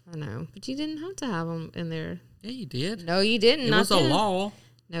mom. I know, but you didn't have to have them in there. Yeah, you did. No, you didn't. It Not was a then. law.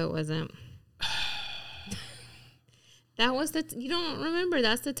 No, it wasn't. That was you don't remember.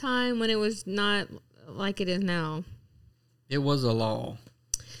 That's the time when it was not like it is now. It was a law.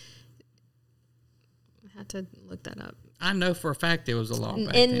 I had to look that up. I know for a fact it was a law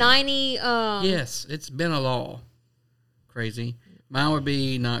back In then. 90... Yes, it's been a law. Crazy. Mine would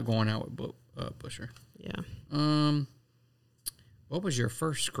be not going out with Busher. Yeah. What was your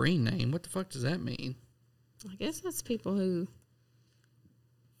first screen name? What the fuck does that mean? I guess that's people who...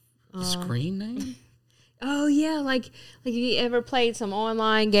 Screen name? Oh, yeah. Like if you ever played some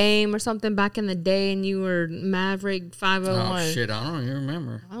online game or something back in the day and you were Maverick 501. Oh, shit. I don't even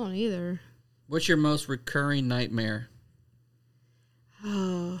remember. I don't either. What's your most recurring nightmare?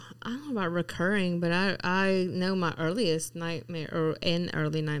 Oh, I don't know about recurring, but I know my earliest nightmare or an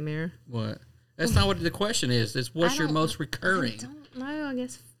early nightmare. What? That's not what the question is. It's what's your most recurring? I don't know. I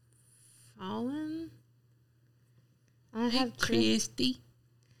guess falling. I have Christy.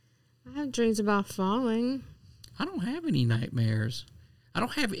 I have dreams about falling. I don't have any nightmares. I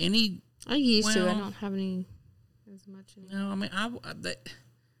don't have any. I used to. I Well- don't have any as much anymore. No, I mean,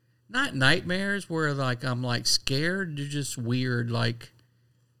 not nightmares where like I'm like scared. They're just weird, like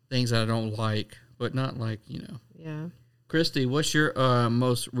things I don't like, but not like Yeah. Christy, what's your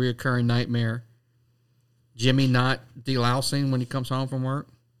most reoccurring nightmare? Jimmy not delousing when he comes home from work.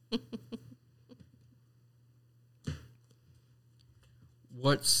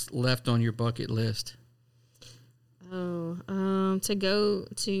 What's left on your bucket list? Oh, to go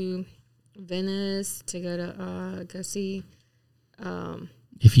to Venice, to go to go see.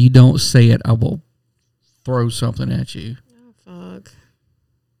 If you don't say it, I will throw something at you. Oh, fuck.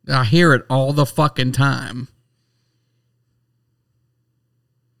 I hear it all the fucking time.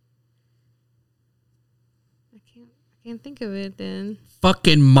 I can't think of it then.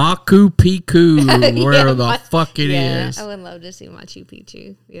 Fucking Machu Picchu, where the fuck it is. I would love to see Machu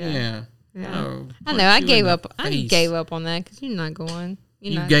Picchu. Yeah. Yeah. Yeah. Oh, I know. punch I you in gave the up. I face. gave up on that because you're not going.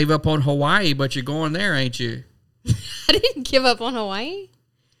 You're You not, gave up on Hawaii, but you're going there, ain't you? I didn't give up on Hawaii.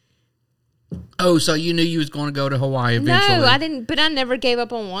 Oh, so you knew you was going to go to Hawaii eventually. No, I didn't. But I never gave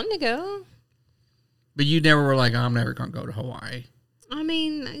up on wanting to go. But you never were like, I'm never going to go to Hawaii. I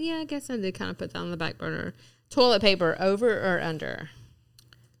mean, yeah, I guess I did kind of put that on the back burner. Toilet paper, over or under?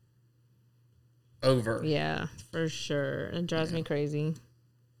 Over. Yeah, for sure. It drives me crazy.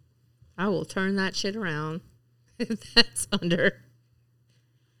 I will turn that shit around if that's under.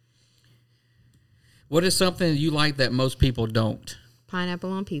 What is something you like that most people don't?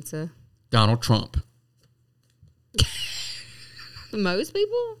 Pineapple on pizza. Donald Trump. Most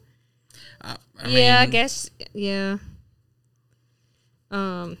people? I Yeah, I mean, guess. Yeah.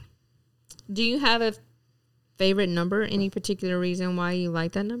 Do you have a favorite number? Any particular reason why you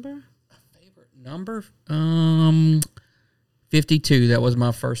like that number? Favorite number? 52. That was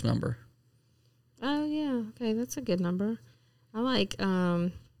my first number. Oh yeah, okay, that's a good number. I like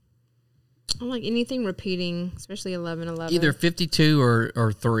anything repeating, especially 1111. Either 52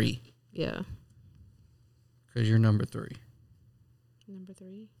 or 3. Yeah. Because you're number 3. Number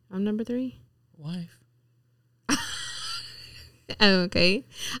 3. I'm number 3. Wife. Oh, okay.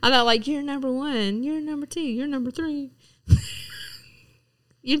 I thought like you're number 1, you're number 2, you're number 3.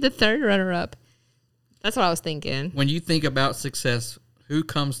 You're the third runner up. That's what I was thinking. When you think about success, who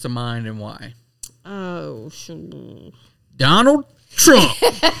comes to mind and why? Oh, sure. Donald Trump.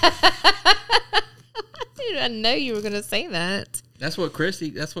 Dude, I know you were gonna say that. That's what comes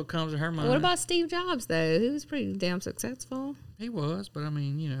to her mind. What about Steve Jobs though? He was pretty damn successful. He was, but I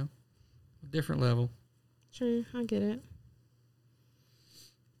mean, different level. True, I get it.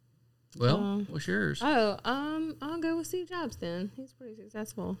 Well, what's yours? Oh, I'll go with Steve Jobs then. He's pretty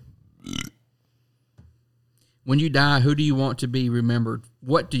successful. When you die, who do you want to be remembered?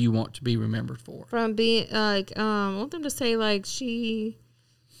 What do you want to be remembered for? From being like, I want them to say like she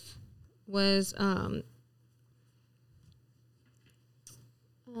was I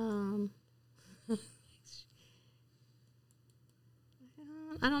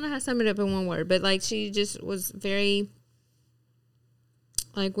don't know how to sum it up in one word, but like she just was very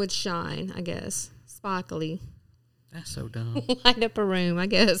like would shine, I guess. Sparkly. That's so dumb. Light up a room, I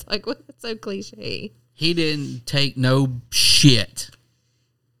guess. Like what's so cliche. He didn't take no shit.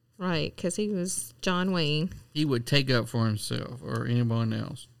 Right, because he was John Wayne. He would take up for himself or anyone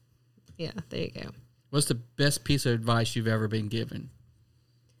else. Yeah, there you go. What's the best piece of advice you've ever been given?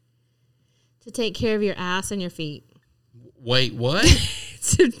 To take care of your ass and your feet. Wait, what?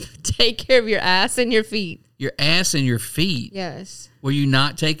 To take care of your ass and your feet. Your ass and your feet? Yes. Were you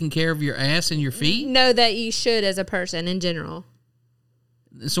not taking care of your ass and your feet? Know that you should as a person in general.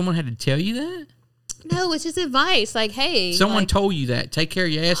 Someone had to tell you that? No, it's just advice. Like, hey. Someone like, told you that. Take care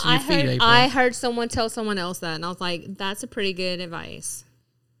of your ass and your feet, April. I heard someone tell someone else that, and I was like, that's a pretty good advice.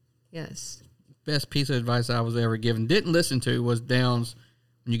 Yes. best piece of advice I was ever given, didn't listen to, was Downs,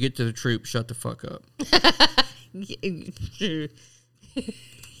 when you get to the troop, shut the fuck up. Yeah,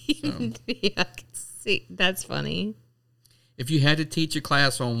 I can see. That's funny. If you had to teach a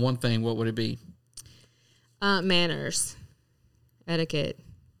class on one thing, what would it be? Manners, etiquette.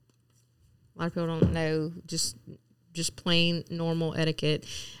 A lot of people don't know just plain normal etiquette.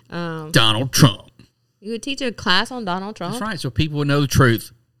 Donald Trump. You would teach a class on Donald Trump? That's right, so people would know the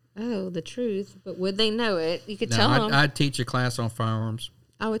truth. Oh, the truth. But would they know it? You could No, tell them. I'd teach a class on firearms.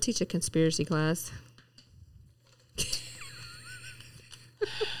 I would teach a conspiracy class.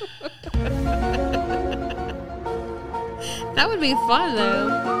 That would be fun, though.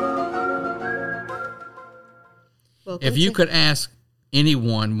 Well, If you could ask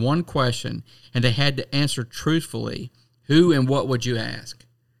anyone one question and they had to answer truthfully, who and what would you ask?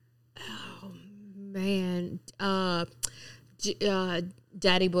 Man,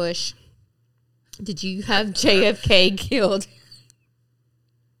 Daddy Bush, did you have JFK killed?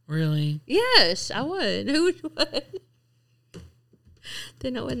 Really? Yes, I would. Who would?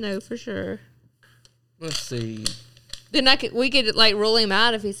 Then I would know for sure. Let's see. Then we could like rule him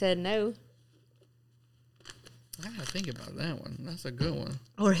out if he said no. I gotta think about that one. That's a good one.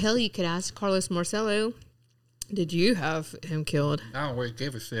 Or hell, you could ask Carlos Marcello, did you have him killed? I don't really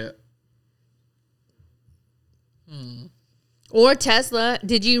give a shit. Or Tesla,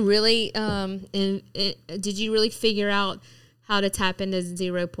 did you really did you really figure out how to tap into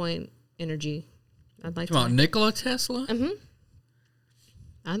 0 point energy? I'd like Come to on, Nikola Tesla?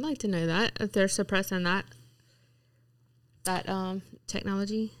 I'd like to know that if they're suppressing that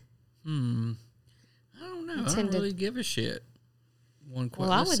technology. I don't know. I don't really give a shit. One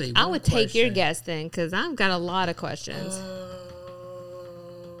question. Well, I would take your guess then, because I've got a lot of questions.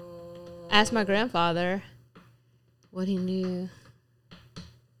 Ask my grandfather what he knew.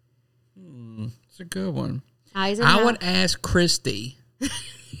 It's a good one. Eisenhower. I would ask Christy.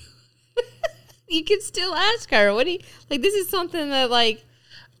 You can still ask her. What do you like? This is something that like.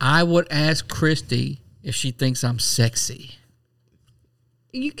 I would ask Christy if she thinks I'm sexy.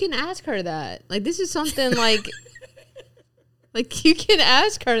 You can ask her that. Like, this is something like. Like, you can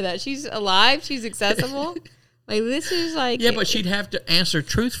ask her that. She's alive. She's accessible. Like, this is like. Yeah, but she'd have to answer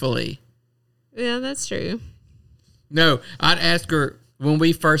truthfully. Yeah, that's true. No, I'd ask her, when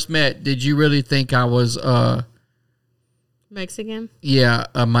we first met, did you really think I was, Mexican? yeah,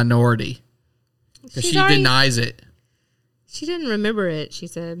 a minority? Because she denies it. She didn't remember it, she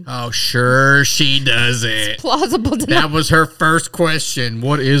said. Oh, sure she doesn't. Plausible That was her first question.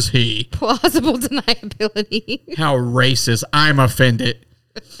 What is he? plausible deniability. How racist. I'm offended.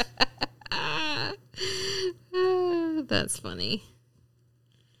 That's funny.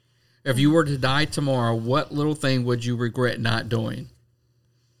 If you were to die tomorrow, what little thing would you regret not doing?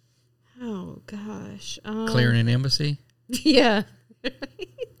 Oh, gosh. Clearing an embassy? Yeah.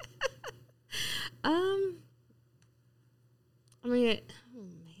 I mean, oh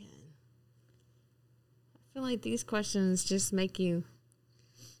man, I feel like these questions just make you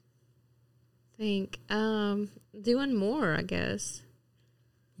think. Doing more, I guess,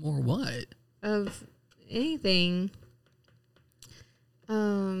 More what? of anything.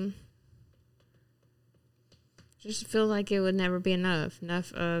 Just feel like it would never be enough.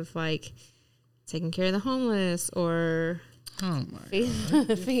 Enough of like taking care of the homeless or. Oh my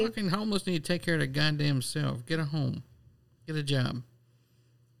God. You're fucking homeless and you take care of the goddamn self. Get a home. Get a job.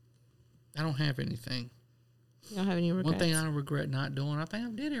 I don't have anything. You don't have any regrets? One thing I regret not doing, I think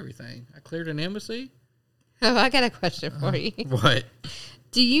I did everything. I cleared an embassy. Oh, I got a question for you. What?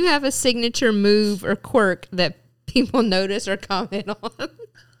 Do you have a signature move or quirk that people notice or comment on?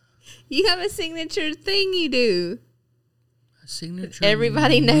 You have a signature thing you do. A signature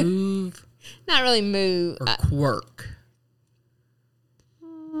Everybody move Not really move. or quirk?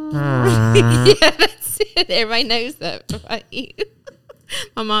 Yeah, that's it. Everybody knows that about you.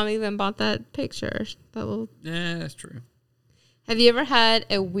 My mom even bought that picture. That little. Yeah, that's true. Have you ever had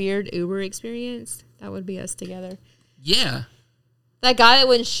a weird Uber experience? That would be us together. Yeah. That guy that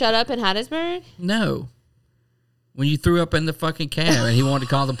wouldn't shut up in Hattiesburg? No. When you threw up in the fucking cab and he wanted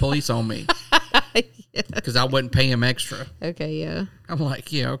to call the police on me because I wouldn't pay him extra. Okay, yeah. I'm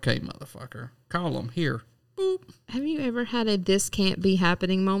like, yeah, okay, motherfucker. Call him. Here. Boop. Have you ever had a this can't be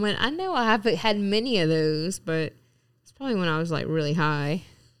happening moment? I know I haven't had many of those, but it's probably when I was like really high.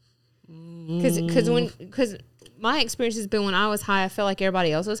 Because my experience has been when I was high, I felt like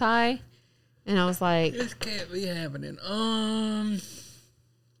everybody else was high. And I was like, This can't be happening.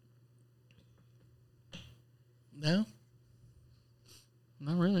 No.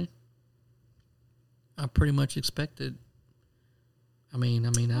 Not really. I pretty much expected I mean, I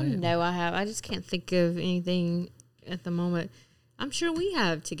No, I have. I just can't think of anything at the moment. I'm sure we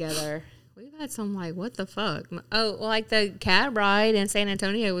have together. We've had some like, what the fuck? Oh, like the cab ride in San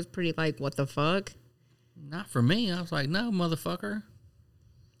Antonio was pretty like, what the fuck? Not for me. I was like, no, motherfucker.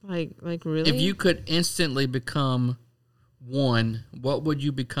 Like really? If you could instantly become one, what would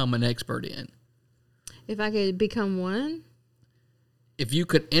you become an expert in? If I could become one? If you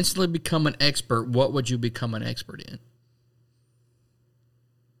could instantly become an expert, what would you become an expert in?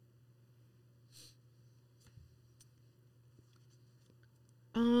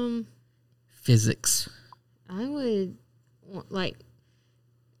 Physics. I would like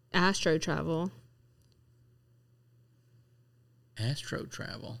astro travel. Astro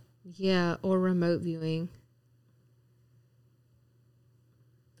travel. Yeah, or remote viewing.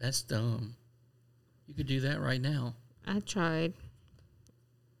 That's dumb. You could do that right now. I tried.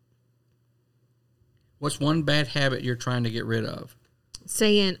 What's one bad habit you're trying to get rid of?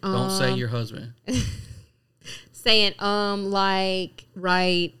 Saying Don't say your husband. Saying like,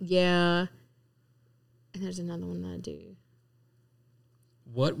 right, yeah. And there's another one that I do.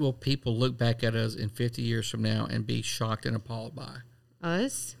 What will people look back at us in 50 years from now and be shocked and appalled by?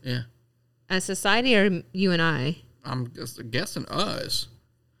 Us? Yeah. As society or you and I? I'm just guessing us.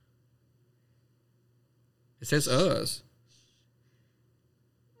 It says us.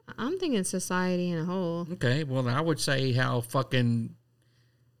 I'm thinking society in a whole. Okay, well, I would say how fucking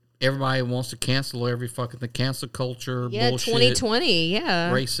everybody wants to cancel the cancel culture, Yeah, bullshit. 2020,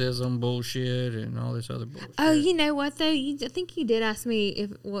 yeah. Racism, bullshit, and all this other bullshit. Oh, you know what, though? I think you did ask me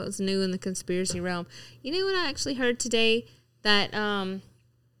if what was new in the conspiracy realm. You know what I actually heard today? That,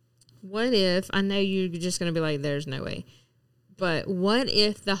 what if, I know you're just going to be like, there's no way. But what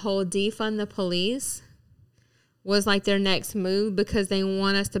if the whole defund the police was like their next move because they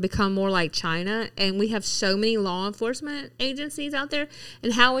want us to become more like China, and we have so many law enforcement agencies out there?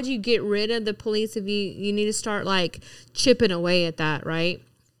 And how would you get rid of the police if you need to start like chipping away at that, right?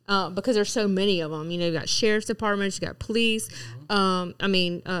 Because there's so many of them. You know, you got sheriff's departments, you got police. You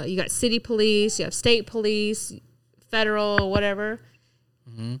got city police, you have state police, federal, whatever.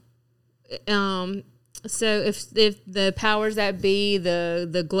 So if the powers that be,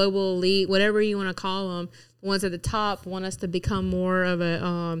 the global elite, whatever you want to call them, the ones at the top want us to become more of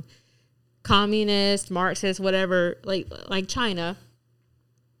a communist, Marxist, whatever, like China.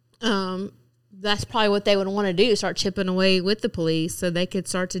 That's probably what they would want to do, start chipping away with the police so they could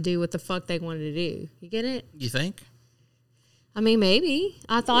start to do what the fuck they wanted to do. You get it? You think? I mean, maybe.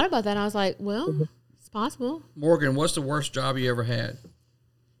 I thought about that. I was like, well, it's possible. Morgan, what's the worst job you ever had?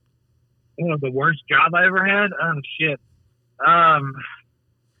 The worst job I ever had? Oh, shit.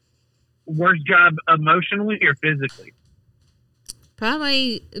 Worst job emotionally or physically?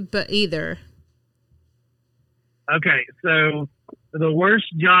 Probably, but either. Okay, so the worst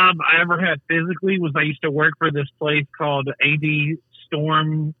job I ever had physically was I used to work for this place called AD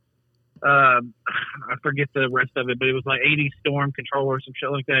Storm. I forget the rest of it, but it was like AD Storm Control or some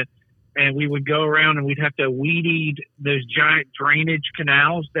shit like that. And we would go around and we'd have to weed eat those giant drainage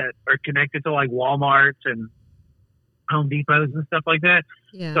canals that are connected to like Walmarts and Home Depots and stuff like that.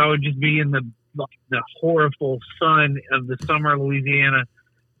 Yeah. So I would just be in the horrible sun of the summer of Louisiana,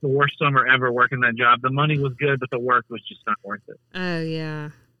 the worst summer ever working that job. The money was good, but the work was just not worth it. Oh, yeah.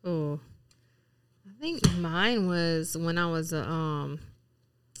 Oh. I think mine was when I was, I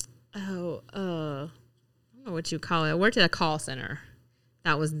don't know what you call it. I worked at a call center.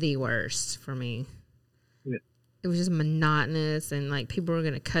 That was the worst for me. Yeah. It was just monotonous, and like people were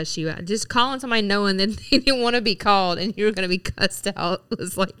going to cuss you out. Just calling somebody knowing that they didn't want to be called and you were going to be cussed out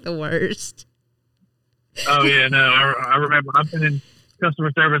was like the worst. Oh, yeah, no. I remember I've been in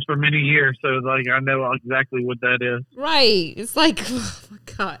customer service for many years, so like I know exactly what that is. Right. It's like, oh my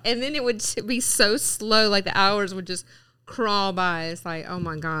God. And then it would be so slow, like the hours would just crawl by. It's like, oh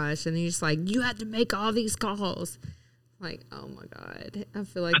my gosh. And you're just like, you had to make all these calls. Like, oh my God. I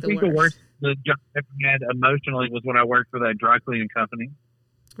feel like I think the worst the job I ever had emotionally was when I worked for that dry cleaning company.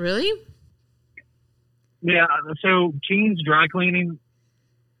 Really? Yeah, so Keens Dry Cleaning,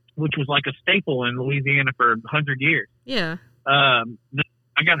 which was like a staple in Louisiana for 100 years. Yeah. I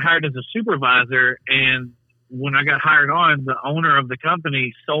got hired as a supervisor, and when I got hired on, the owner of the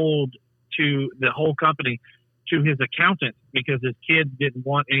company sold to the whole company to his accountant because his kids didn't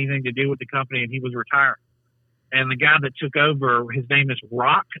want anything to do with the company, and he was retiring. And the guy that took over, his name is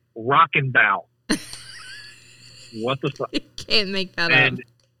Rockenbow. What the fuck? You can't make that up.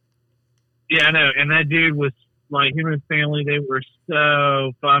 Yeah, I know. And that dude was like, him and his family, they were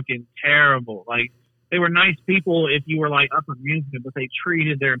so fucking terrible. Like, they were nice people if you were like upper management, but they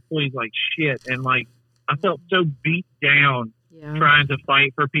treated their employees like shit. And like, I felt so beat down trying to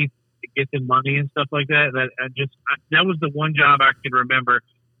fight for people to get them money and stuff like that. That was the one job I could remember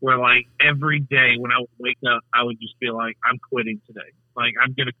where, like, every day when I would wake up, I would just feel like I'm quitting today. Like,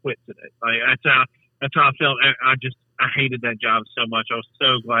 I'm gonna quit today. Like, that's how I felt. I hated that job so much. I was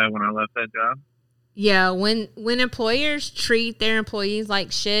so glad when I left that job. Yeah, when employers treat their employees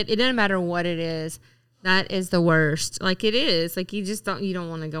like shit, it doesn't matter what it is. That is the worst. Like, it is. Like, you don't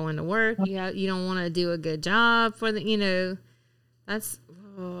want to go into work. You don't want to do a good job for that's.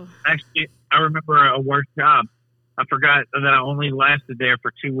 Oh. Actually, I remember a worse job. I forgot that I only lasted there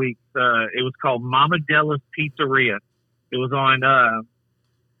for 2 weeks. It was called Mama Della's Pizzeria. It was on,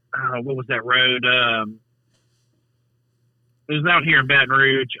 what was that road? It was out here in Baton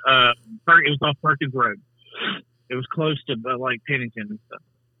Rouge. It was off Perkins Road. It was close to like Pennington and stuff.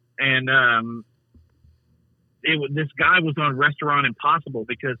 And this guy was on Restaurant Impossible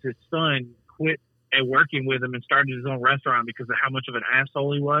because his son quit at working with him and started his own restaurant because of how much of an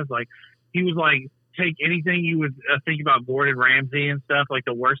asshole he was. Like, he was like, take anything you would think about Gordon Ramsay and stuff, like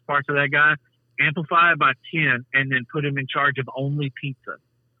the worst parts of that guy, amplify it by 10, and then put him in charge of only pizza.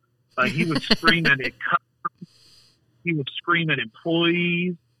 Like, he would scream at it. He would scream at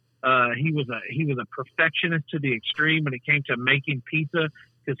employees. He was a perfectionist to the extreme when it came to making pizza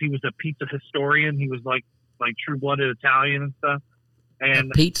because he was a pizza historian. He was like true-blooded Italian and stuff.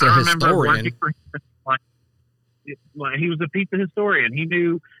 And a pizza historian. He was a pizza historian. He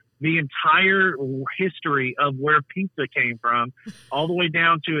knew the entire history of where pizza came from, all the way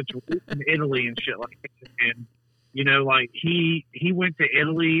down to its roots in Italy and shit like that. And like he went to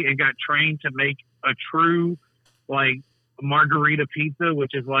Italy and got trained to make a true like margarita pizza,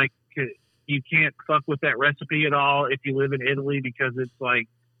 which is like you can't fuck with that recipe at all if you live in Italy because it's like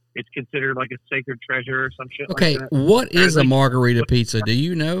it's considered like a sacred treasure or some shit like that. Okay, what is a margarita pizza? Do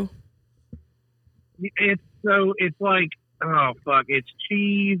you know? It's like, oh fuck, it's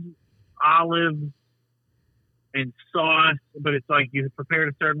cheese, olives, and sauce, but it's like you prepare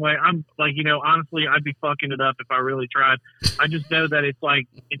it a certain way. I'm like, honestly, I'd be fucking it up if I really tried. I just know that it's like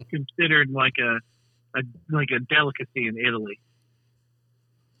it's considered like a delicacy in Italy.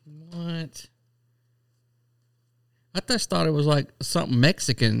 What? I just thought it was like something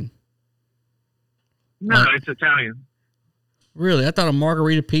Mexican. No, it's Italian. Really? I thought a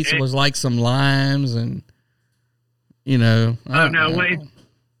margarita pizza was like some limes and, Oh, no.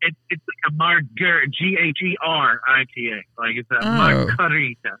 It's like a margarita, Gherita. Like, it's a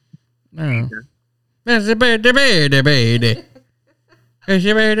margarita. No. That's a bird.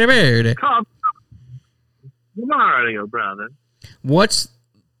 Mario, brother. What's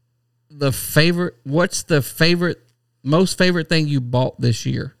the most favorite thing you bought this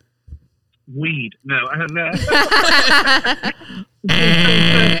year? Weed. No, I don't know.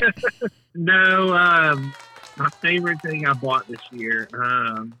 No, my favorite thing I bought this year.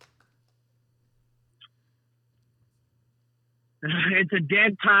 It's a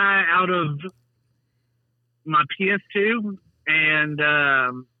dead tie out of my PS2 and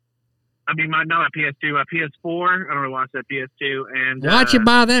not my PS2, my PS4. I don't know why I said PS2. And why'd you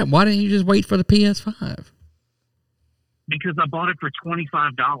buy that? Why didn't you just wait for the PS5? Because I bought it for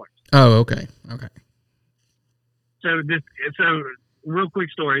 $25. Oh, okay. So real quick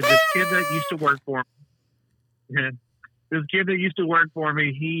story. This kid that used to work for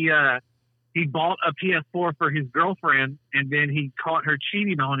me, he bought a PS4 for his girlfriend, and then he caught her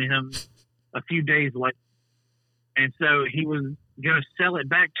cheating on him a few days later. And so he was going to sell it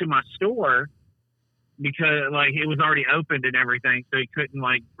back to my store because like it was already opened and everything, so he couldn't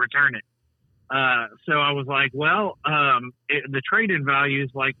like return it. So I was like, well, the trade-in value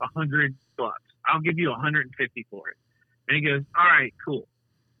is like $100. I'll give you $150 for it. And he goes, all right, cool.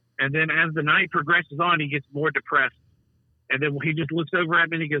 And then as the night progresses on, he gets more depressed. And then he just looks over at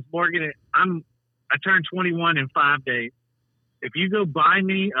me and he goes, Morgan, I turned 21 in 5 days. If you go buy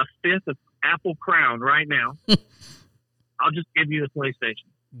me a fifth of Apple Crown right now, I'll just give you the PlayStation.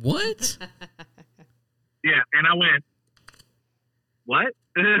 What? Yeah. And I went, what?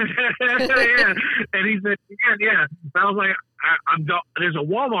 Yeah. And he said, yeah. I was like, there's a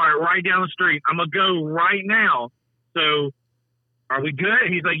Walmart right down the street. I'm going to go right now. So are we good?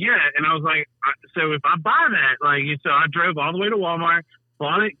 He's like, yeah. And I was like, so if I buy that, like, so I drove all the way to Walmart,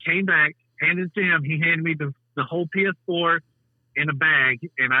 bought it, came back, handed it to him. He handed me the whole PS4 in a bag,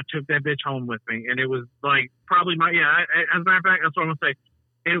 and I took that bitch home with me. And it was like probably as a matter of fact, that's what I'm going to say.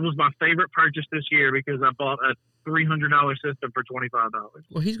 It was my favorite purchase this year because I bought a $300 system for $25.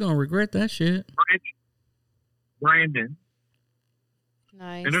 Well, he's going to regret that shit. Brandon.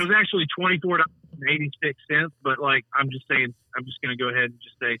 Nice. And it was actually $24.86, but like I'm just saying, I'm just going to go ahead and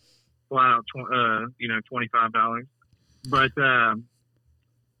just say flat out, $25. But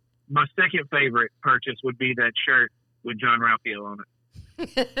my second favorite purchase would be that shirt with John Ralphio on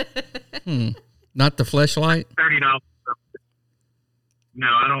it. Not the fleshlight? $30. No,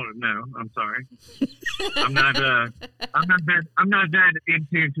 I don't know. I'm sorry. I'm not that in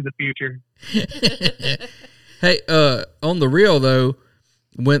tune to the future. Hey, on the real though,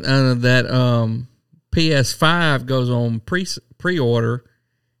 when that PS5 goes on pre-order,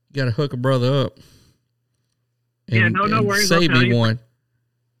 you got to hook a brother up. And, no worries. Save me one.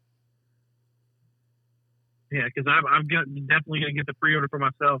 Yeah, because I'm definitely gonna get the pre-order for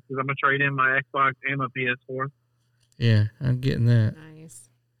myself because I'm gonna trade in my Xbox and my PS4. Yeah, I'm getting that. Nice.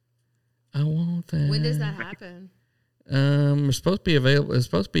 I want that. When does that happen? It's supposed to be available. It's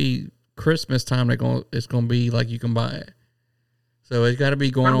supposed to be Christmas time. It's gonna be like you can buy it. So it's got to be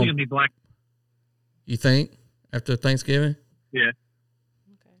going Probably on. gonna be Black. You think after Thanksgiving? Yeah.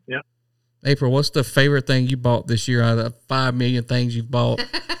 Okay. Yep. April, what's the favorite thing you bought this year out of the 5 million things you've bought?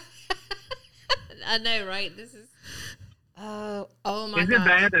 I know, right? This is. Oh my Is god! it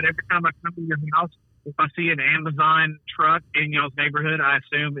bad that every time I come to your house, if I see an Amazon truck in y'all's neighborhood, I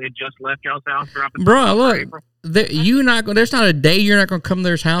assume it just left y'all's house dropping? Bro, look, there's not a day you're not going to come to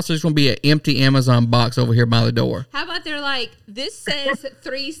their house. There's going to be an empty Amazon box over here by the door. How about they're like, this says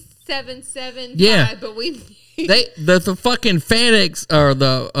 3775, Yeah. but we. The fucking FedEx or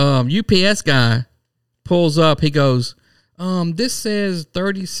the UPS guy pulls up. He goes, this says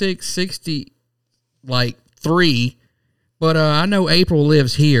 3660, like 3, but I know April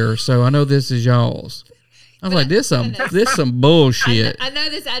lives here, so I know this is y'all's. I was like, this some bullshit. I know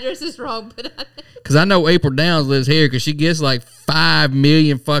this address is wrong, but because I know April Downs lives here because she gets like 5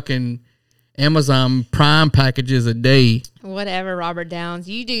 million fucking Amazon Prime packages a day. whatever, Robert Downs,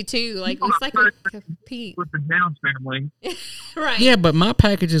 you do too. Like it's like a compete, with the Downs family. right? Yeah, but my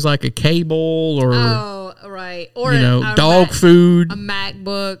package is like a cable or right, or dog food. a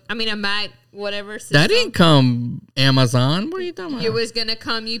MacBook. I mean, a Mac. Whatever system. That didn't come Amazon. What are you talking about? It was gonna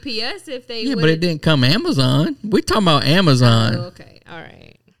come UPS if they. Yeah, but it didn't come Amazon. We talking about Amazon. Oh, okay, all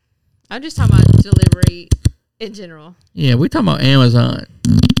right. I'm just talking about delivery in general. Yeah, we talking about Amazon.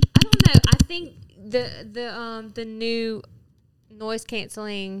 I don't know. I think the new noise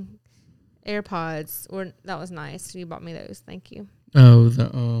canceling AirPods that was nice. You bought me those. Thank you. Oh, the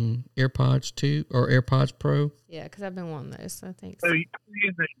AirPods 2 or AirPods Pro. Yeah, because I've been wanting those. So thanks.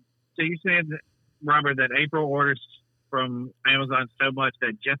 So you said, Robert, that April orders from Amazon so much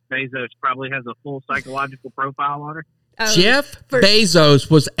that Jeff Bezos probably has a full psychological profile on her? Jeff Bezos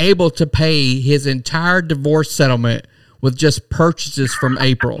was able to pay his entire divorce settlement with just purchases from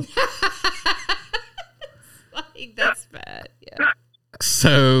April. Like, that's bad. Yeah.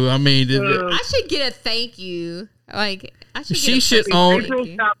 So, I mean... I should get a thank you. Like, I should She get should a own... April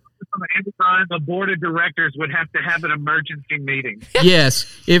stopped on Amazon, the board of directors would have to have an emergency meeting. Yes.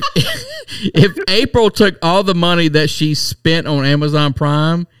 If April took all the money that she spent on Amazon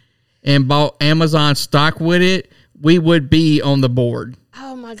Prime and bought Amazon stock with it, we would be on the board.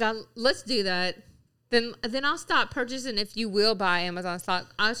 Oh my God, let's do that. Then I'll stop purchasing if you will buy Amazon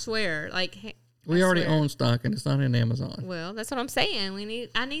stock. I swear. Like We already own stock and it's not in Amazon. Well, that's what I'm saying.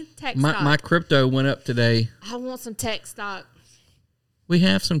 I need tech stock. My crypto went up today. I want some tech stock. We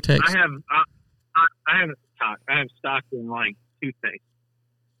have some tech. I have stock. I have stock in like toothpaste.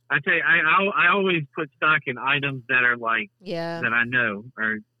 I tell you, I always put stock in items that are like that I know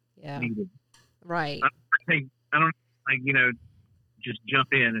are needed. Right. I don't like just jump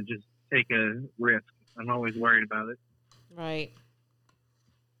in and just take a risk. I'm always worried about it. Right.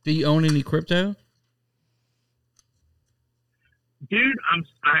 Do you own any crypto? Dude,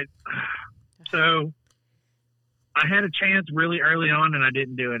 so I had a chance really early on and I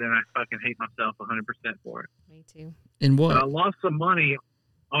didn't do it, and I fucking hate myself 100% for it. Me too. In what? But I lost some money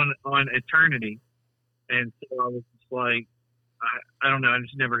on Eternity, and so I was just like, I don't know, I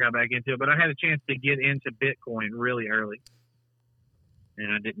just never got back into it. But I had a chance to get into Bitcoin really early,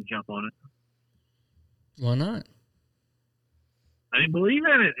 and I didn't jump on it. Why not? I didn't believe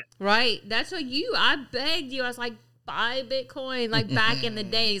in it. Right. That's what I begged you. I was like, buy Bitcoin. Like back in the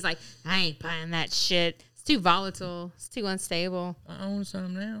days, like, I ain't buying that shit. It's too volatile. It's too unstable. I own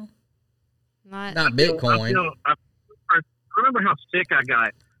some now. Not Bitcoin. I remember how sick I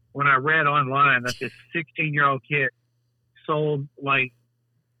got when I read online that this 16-year-old kid sold it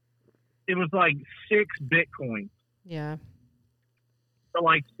was like 6 Bitcoins. Yeah. For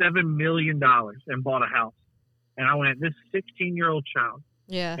like $7 million and bought a house. And I went, this 16-year-old child.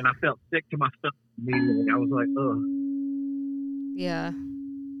 Yeah. And I felt sick to my stomach immediately. I was like, ugh. Yeah.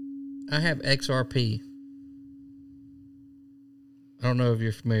 I have XRP. I don't know if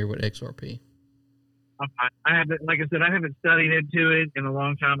you're familiar with XRP. I haven't, like I said, I haven't studied into it in a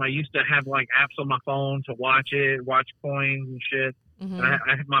long time. I used to have like apps on my phone to watch coins and shit. Mm-hmm.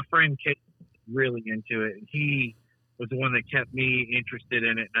 And my friend Kate really into it. He was the one that kept me interested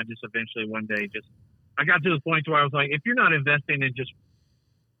in it. And I just eventually one day I got to the point where I was like, if you're not investing in just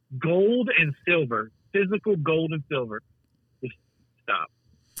gold and silver, physical gold and silver, just stop.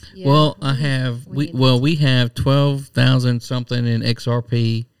 Yeah. Well, we have 12,000 something in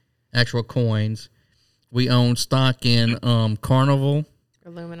XRP, actual coins. We own stock in Carnival.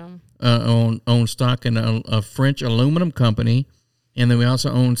 Aluminum. Own stock in a French aluminum company, and then we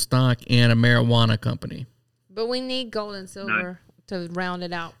also own stock in a marijuana company. But we need gold and silver to round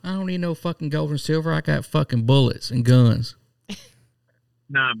it out. I don't need no fucking gold and silver. I got fucking bullets and guns.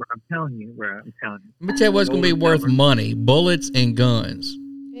 Nah, bro, I'm telling you, bro. Let me tell you what's going to be worth money. Bullets and guns.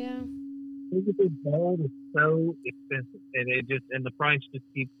 Yeah. Physical gold is so expensive, and the price just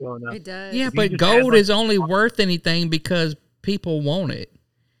keeps going up. It does. Yeah, but gold is only worth anything because people want it.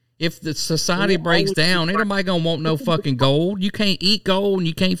 If the society breaks down, ain't nobody gonna want no fucking gold. You can't eat gold and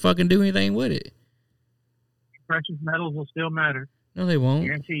you can't fucking do anything with it. Precious metals will still matter. No, they won't. I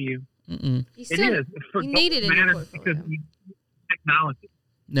guarantee you. Mm-mm. It is. You need it in your portfolio. Because technology.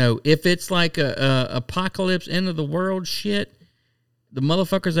 No, if it's like a apocalypse, end of the world shit, the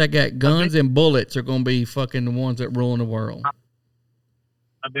motherfuckers that got guns and bullets are going to be fucking the ones that rule in the world.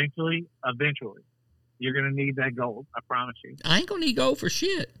 Eventually, you're going to need that gold. I promise you. I ain't going to need gold for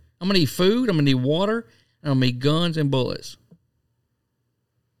shit. I'm going to need food. I'm going to need water. And I'm going to need guns and bullets.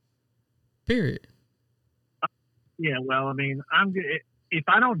 Period. Yeah, well, I mean, if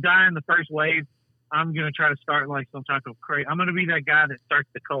I don't die in the first wave, I'm going to try to start like some type of crazy. I'm going to be that guy that starts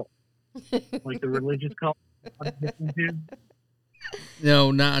the cult. Like the religious cult.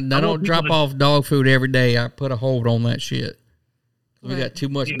 No, I don't drop off dog food every day. I put a hold on that shit. We got too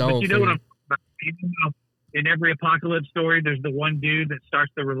much dog food. What I'm about? In every apocalypse story, there's the one dude that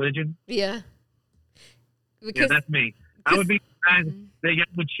starts the religion. Yeah. Yeah, that's me. I would be the guy that you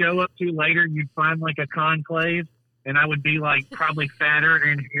would show up to later. You'd find like a conclave, and I would be like probably fatter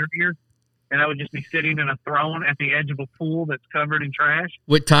and hairier, and I would just be sitting in a throne at the edge of a pool that's covered in trash.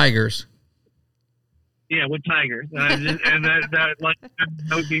 With tigers. Yeah, with tigers, and that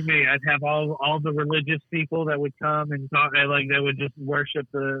would be me. I'd have all the religious people that would come and talk, and like they would just worship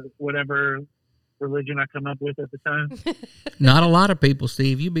the whatever religion I come up with at the time. Not a lot of people,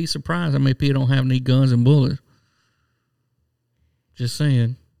 Steve. You'd be surprised how many people don't have any guns and bullets. Just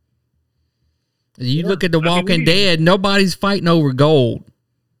saying. You look at The Walking Dead. Nobody's fighting over gold.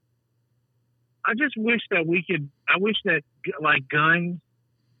 I just wish that I wish that like guns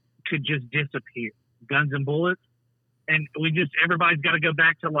could just disappear. Guns and bullets, and everybody's got to go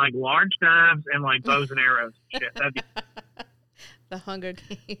back to like large knives and like bows and arrows. Shit, the Hunger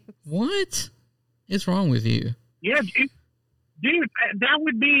Games. What is wrong with you? Yeah, dude, that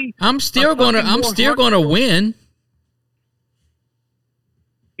would be. I'm still gonna win.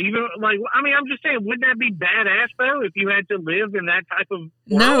 Even like, I mean, I'm just saying, wouldn't that be badass though if you had to live in that type of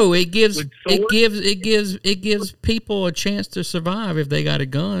world? No, it gives people a chance to survive if they got a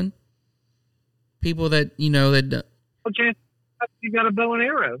gun. People that, you got a bow and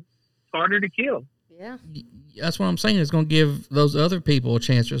arrow. It's harder to kill. Yeah. That's what I'm saying. It's going to give those other people a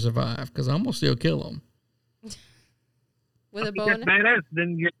chance to survive because I'm going to still kill them. With a bow and arrow? Badass.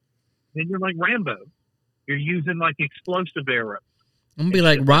 Then you're like Rambo. You're using like explosive arrows. I'm going to be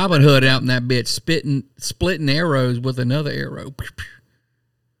like Robin Hood out in that bitch, splitting arrows with another arrow.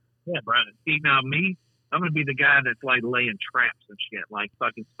 Yeah, Brian. See, now me, I'm going to be the guy that's like laying traps and shit, like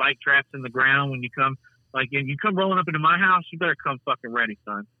fucking spike traps in the ground when you come, like, and you come rolling up into my house, you better come fucking ready,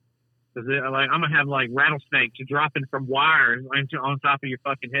 son. Because like, I'm going to have like rattlesnakes dropping from wires on top of your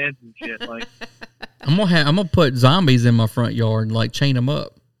fucking heads and shit. Like, I'm going to put zombies in my front yard and like chain them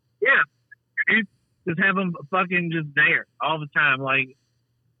up. Yeah. Dude, just have them fucking just there all the time. Like,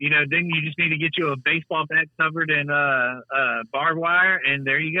 then you just need to get you a baseball bat covered in barbed wire, and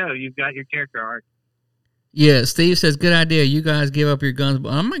there you go. You've got your character arc. Yeah, Steve says, good idea. You guys give up your guns.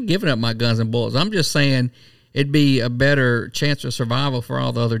 I'm not giving up my guns and bullets. I'm just saying it'd be a better chance of survival for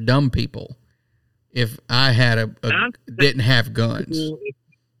all the other dumb people if I had didn't have guns.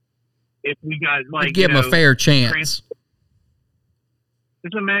 If we got like, give them a fair chance.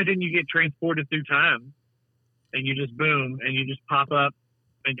 Just imagine you get transported through time, and you just boom, and you just pop up,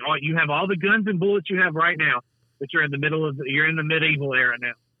 and you have all the guns and bullets you have right now, but you're in the medieval era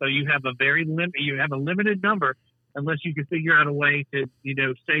now. So you have a limited number unless you can figure out a way to,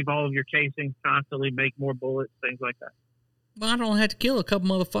 save all of your casings constantly, make more bullets, things like that. Well, I don't have to kill a couple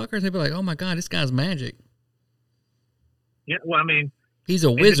motherfuckers. They'd be like, oh my God, this guy's magic. Yeah, well, I mean, he's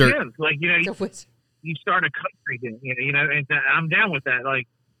a wizard. Like, he's a wizard. you start a country then, you know, and I'm down with that. Like,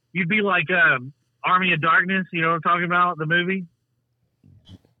 you'd be like Army of Darkness, you know what I'm talking about, the movie?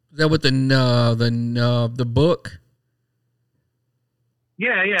 Is that with the book?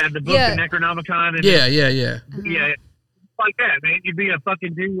 Yeah, the book, Yeah. the Necronomicon. And Yeah. Yeah, like that, man. You'd be a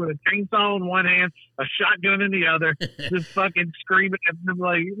fucking dude with a chainsaw in one hand, a shotgun in the other, just fucking screaming at them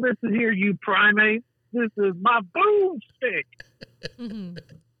like, listen here, you primate. This is my boomstick.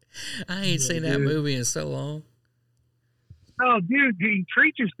 I ain't seen that movie in so long. Oh, dude, you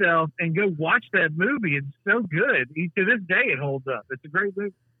treat yourself and go watch that movie. It's so good. To this day, it holds up. It's a great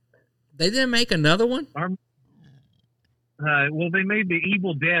movie. They didn't make another one? Well, they made The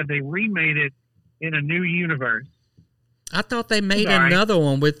Evil Dead. They remade it in a new universe. I thought they made Sorry. another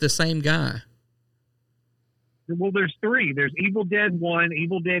one with the same guy. Well, there's three. There's Evil Dead 1,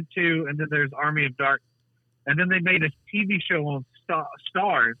 Evil Dead 2, and then there's Army of Darkness. And then they made a TV show on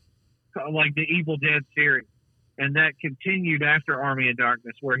Stars, like the Evil Dead series. And that continued after Army of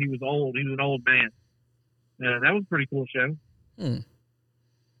Darkness, where he was old. He was an old man. That was a pretty cool show.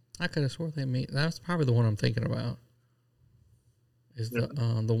 I could have swore they made. That's probably the one I'm thinking about. Is the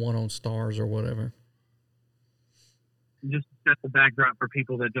one on Stars or whatever. Just to set the backdrop for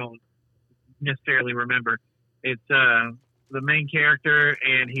people that don't necessarily remember. It's the main character,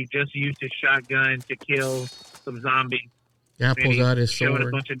 and he just used his shotgun to kill some zombies. Yeah, pulls out his showed sword.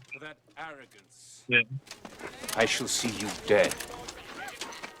 a bunch of That arrogance. yeah. I shall see you dead.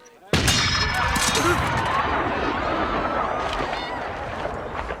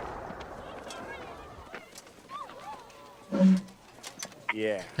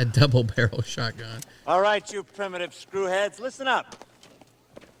 Yeah. A double barrel shotgun. All right, you primitive screwheads, listen up.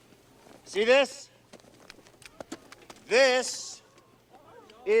 See this? This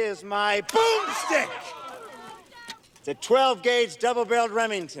is my boomstick. It's a 12-gauge double-barreled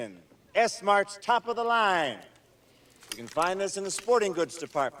Remington. S-Mart's top of the line. You can find this in the sporting goods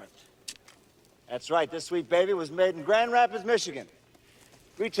department. That's right, this sweet baby was made in Grand Rapids, Michigan.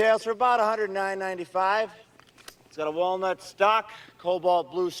 Retails for about $109.95. It's got a walnut stock,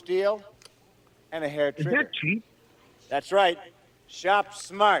 cobalt blue steel, and a hair trigger. Is that cheap? That's right. Shop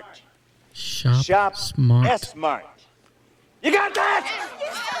smart. Shop smart. S-Mart. You got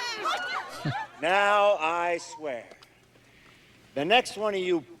that? Now I swear, the next one of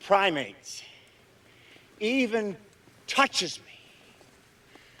you primates even touches me.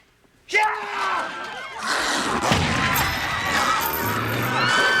 Yeah!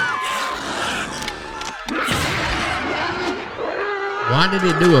 Why did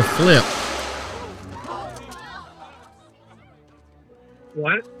it do a flip?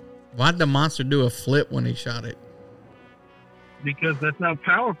 What? Why did the monster do a flip when he shot it? Because that's how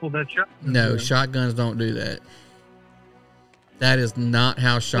powerful that shotgun No, is. shotguns don't do that. That is not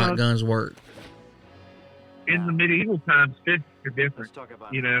how shotguns work. In the medieval times, fists are different.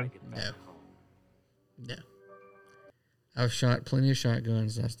 You know? No. I've shot plenty of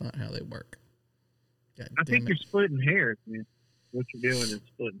shotguns. That's not how they work. God I damn think it. you're splitting hairs, man. What you're doing is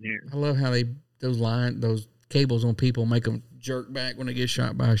splitting hairs. I love how those cables on people make them jerk back when they get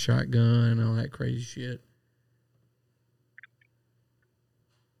shot by a shotgun and all that crazy shit.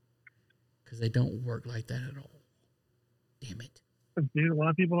 Because they don't work like that at all. Damn it. Dude, a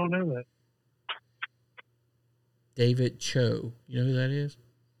lot of people don't know that. David Cho. You know who that is?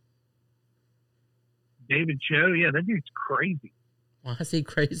 David Cho? Yeah, that dude's crazy. Why is he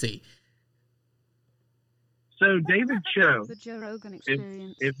crazy? So David Cho, The Joe Rogan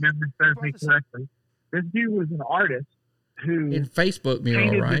Experience. if memory serves me correctly, this dude was an artist who In Facebook mural,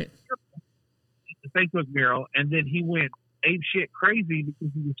 painted right? the Facebook mural, and then he went ape shit crazy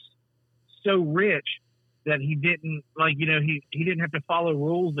because he was so rich that he didn't he didn't have to follow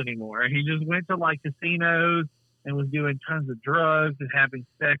rules anymore. He just went to like casinos and was doing tons of drugs and having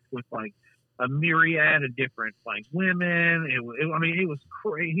sex with like a myriad of different like women. It was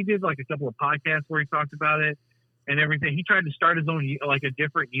crazy. He did like a couple of podcasts where he talked about it and everything. He tried to start his own like a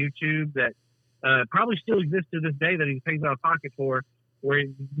different YouTube that probably still exists to this day that he pays out of pocket for, where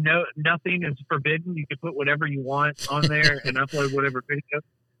nothing is forbidden. You can put whatever you want on there and upload whatever video.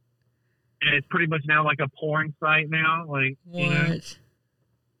 And it's pretty much now like a porn site now. Like, What? you know,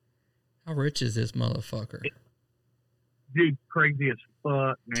 How rich is this motherfucker? dude, crazy as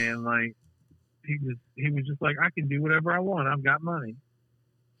fuck, man. Like, he was just like, I can do whatever I want. I've got money.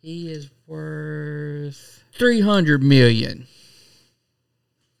 He is worth $300 million.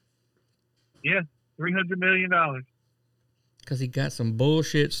 Yeah, $300 million. Because he got some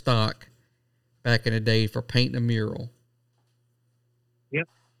bullshit stock back in the day for painting a mural. Yep.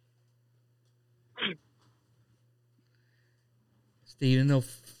 Steve, no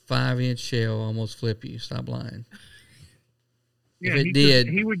 5-inch shell almost flip you. Stop lying. Yeah, If it did,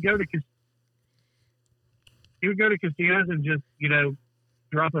 he would go to casinos and just,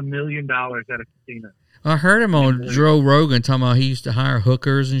 drop $1 million at a casino. I heard him on Joe Rogan talking about he used to hire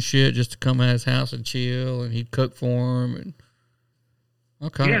hookers and shit just to come at his house and chill, and he'd cook for him and all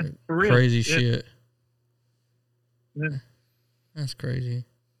kind of crazy shit. Yeah. That's crazy.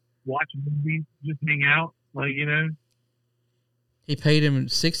 Watch movies, just hang out, He paid him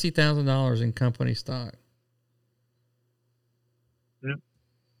 $60,000 in company stock. Yep.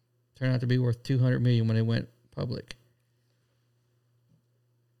 Turned out to be worth $200 million when it went public.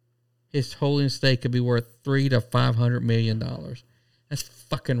 His holding stake could be worth $300 to $500 million. That's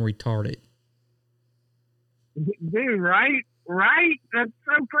fucking retarded. Dude, right? That's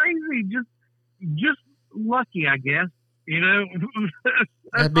so crazy. Just lucky, I guess.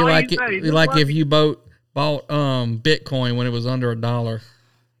 That'd be like if you bought Bitcoin when it was under $1.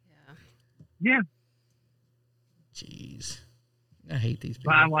 Yeah. Jeez, I hate these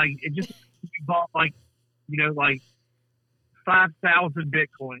people. It just bought 5,000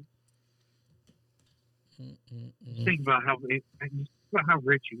 Bitcoin. Think about how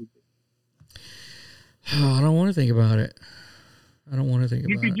rich you would be. Oh, I don't want to think about it.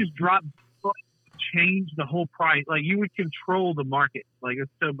 You could just change the whole price. You would control the market.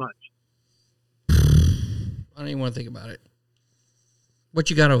 It's so much. I don't even want to think about it. What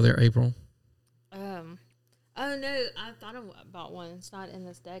you got over there, April? Oh no, I thought about one. It's not in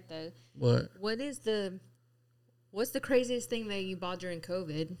this deck though. What? What's the craziest thing that you bought during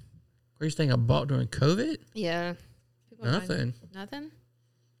COVID? Craziest thing I bought during COVID? Yeah. Nothing. Nothing?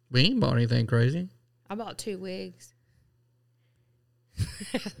 We ain't bought anything crazy. I bought 2 wigs.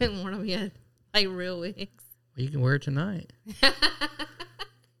 I haven't worn them yet. Real wigs. Well, you can wear it tonight.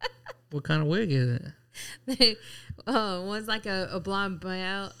 What kind of wig is it? One's like a blonde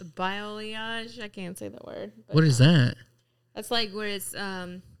balayage. I can't say the word. What is that? That's where it's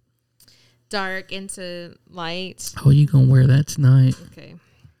dark into light. Oh, you gonna wear that tonight? Okay.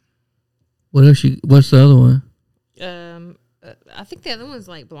 What's the other one? I think the other one's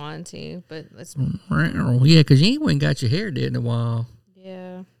blonde too, but let's. Yeah, because you ain't went and got your hair did in a while.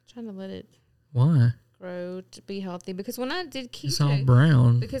 Yeah, trying to let it. Why? Grow to be healthy, because when I did keto, it's all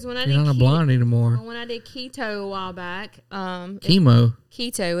brown. Because when I You're did not a blonde anymore. When I did keto a while back,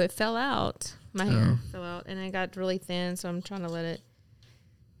 keto, it fell out. My hair fell out, and it got really thin. So I'm trying to let it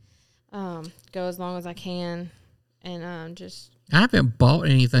go as long as I can, and just. I haven't bought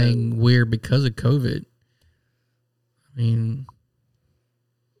anything weird because of COVID. I mean,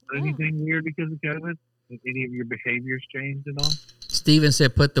 anything weird because of COVID? Any of your behaviors changed at all? Steven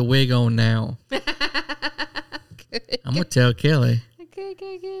said, "Put the wig on now." I'm gonna tell Kelly.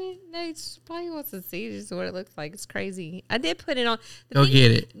 Okay. No, she probably wants to see just what it looks like. It's crazy. I did put it on. Go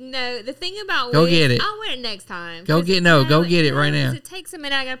get it. No, the thing about go wigs, get it. I'll wear it next time. Go get it right now. It takes a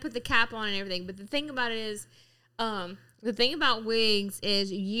minute. I gotta put the cap on and everything. But the thing about it is, the thing about wigs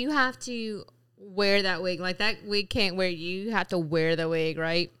is you have to wear that wig. That wig can't wear you. You have to wear the wig,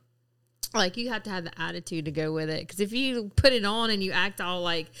 right? You have to have the attitude to go with it. Because if you put it on and you act all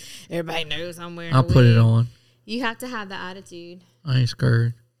everybody knows I'm wearing I'll put it on. You have to have the attitude. I ain't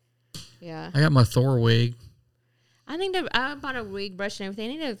scared. Yeah. I got my Thor wig. I bought a wig brush and everything.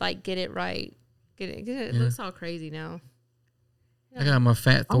 I need to get it right. It looks all crazy now. I got my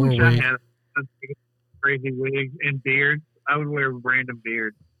fat Thor wig. I had crazy wigs and beards. I would wear a random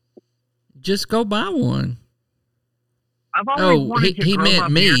beard. Just go buy one. I've always wanted to he grow meant my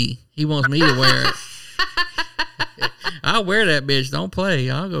me. beard. He wants me to wear it. I'll wear that bitch. Don't play.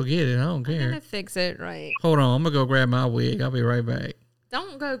 I'll go get it. I don't care. I'm gonna fix it right. Hold on. I'm gonna go grab my wig. I'll be right back.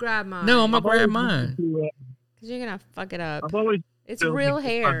 Don't go grab mine. No, I'm gonna grab mine. Because you're gonna fuck it up. I've always it's real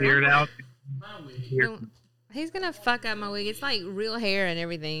hair. My beard out. He's gonna fuck up my wig. It's real hair and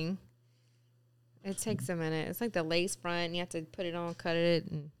everything. It takes a minute. It's the lace front. And you have to put it on, cut it,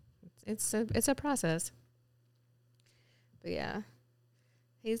 and it's a process. But yeah,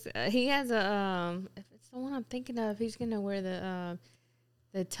 he has a if it's the one I'm thinking of, he's gonna wear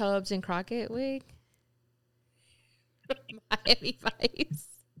the Tubbs and Crockett wig. Miami Vice.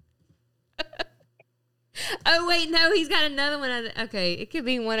 Oh wait, no, he's got another one. Okay, it could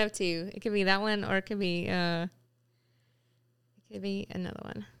be one of two. It could be that one, or it could be another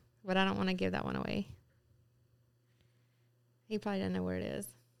one. But I don't want to give that one away. He probably doesn't know where it is.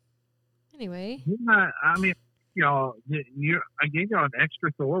 Anyway, I mean. I gave y'all an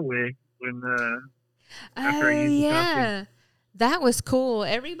extra Thor wig when after I used the costume. That was cool.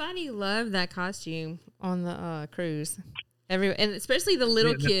 Everybody loved that costume on the cruise. And especially the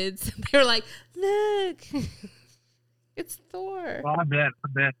little kids. They were like, "Look." It's Thor. Well, I bet.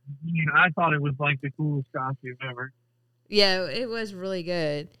 You know, I thought it was like the coolest costume ever. Yeah, it was really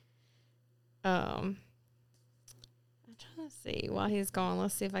good. I'm trying to see while he's gone.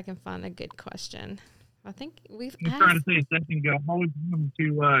 Let's see if I can find a good question. I think we've I was trying to say a second ago, I always wanted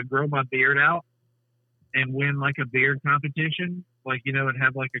to grow my beard out and win like a beard competition, like, you know, and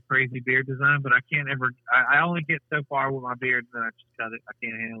have like a crazy beard design, but I can't ever, I only get so far with my beard and then I just cut it. I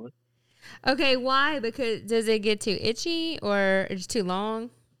can't handle it. Okay, why? Because does it get too itchy or it's too long?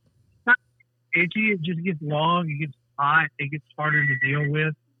 Itchy, it just gets long, it gets hot, it gets harder to deal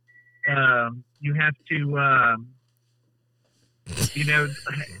with. You have to, you know,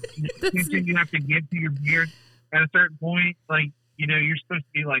 you have to get to your beard at a certain point. Like, you know, you're supposed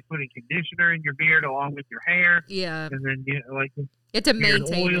to be like putting conditioner in your beard along with your hair. Yeah. And then, you know, like, you have to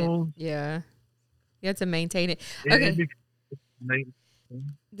maintain oils. it. Yeah. You have to maintain it. Okay.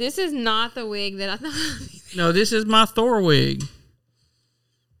 This is not the wig that I thought. No, this is my Thor wig.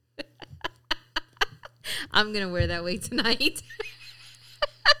 I'm going to wear that wig tonight.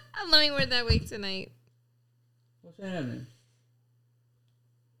 Let me wear that wig tonight. What's happening?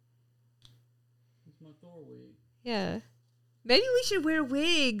 It's my Thor wig. Yeah. Maybe we should wear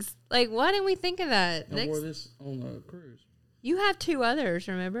wigs. Like, why didn't we think of that? I wore this on the cruise. You have 2 others,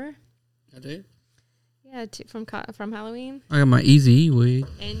 remember? I did? Yeah, 2 from Halloween. I got my Easy wig.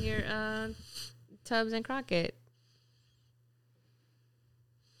 And your Tubbs and Crockett.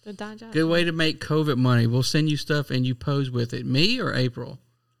 The Don Johnson. Good way to make COVID money. We'll send you stuff and you pose with it. Me or April?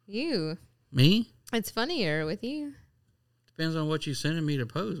 You. Me? It's funnier with you. Depends on what you're sending me to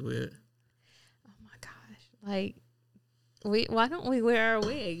pose with. Oh my gosh. Like, why don't we wear our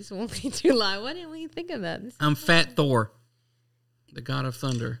wigs when we do live? Why didn't we think of that? I'm Fat Thor, the god of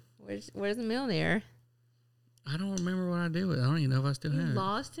thunder. Where's the Mjolnir? I don't remember what I did with it. I don't even know if I still have it.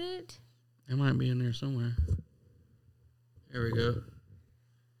 Lost it? It might be in there somewhere. There we go.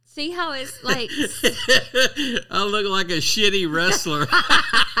 See how it's like... I look like a shitty wrestler.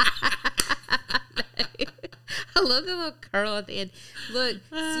 I love the little curl at the end. Look,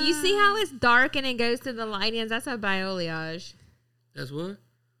 so you see how it's dark and it goes to the light ends? That's a bioliage. That's what?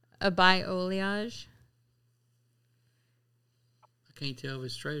 A bioliage. I can't tell if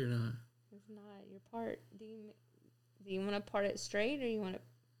it's straight or not. It's not your part. Do you want to part it straight or you want to?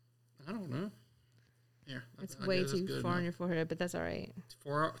 I don't know. Here, it's way too far on your forehead, but that's all right.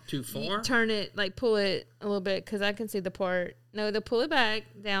 Too far? You turn it, like pull it a little bit because I can see the part. No, pull it back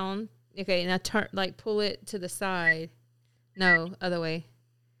down. Okay, now turn, like pull it to the side. No, other way.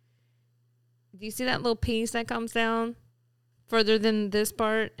 Do you see that little piece that comes down further than this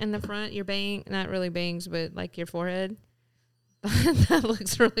part in the front? Your bang, not really bangs, but like your forehead. That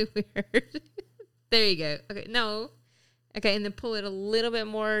looks really weird. There you go. Okay, no. Okay, and then pull it a little bit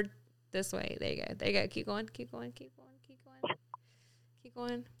more this way. There you go. There you go. Keep going. Keep going. Keep going. Keep going. Keep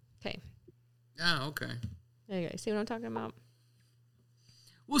going. Okay. Oh, okay. There you go. See what I'm talking about?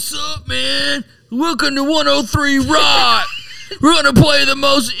 What's up, man? Welcome to 103 Rock. We're going to play the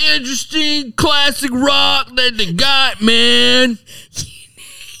most interesting classic rock that they got, man.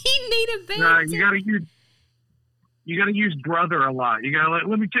 You need a band. Nah, you gotta use brother a lot. You gotta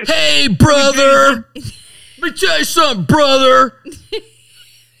let me check. Hey, brother. Let me tell you something, brother.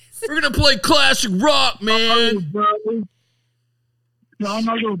 We're going to play classic rock, man. All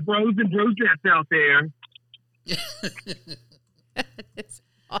my little bros and brosettes out there. It's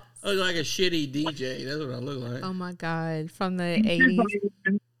awesome. I look like a shitty DJ. That's what I look like. Oh my God. From the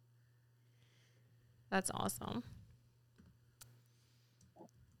 80s. That's awesome.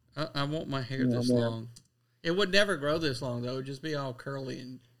 I want my hair this long. It would never grow this long, though. It would just be all curly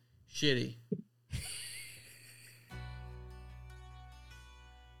and shitty.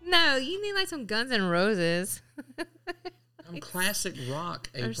 No, you need like some Guns N' Roses. I'm classic rock,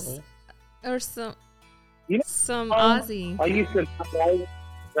 April. Or some You some know, Ozzy. I used to play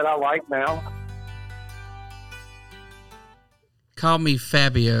that I like now. Call me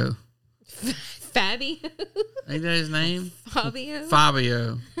Fabio. Fabio? Ain't that his name? Fabio?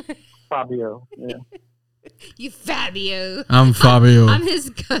 Fabio. Fabio, yeah. You Fabio. I'm Fabio. I'm his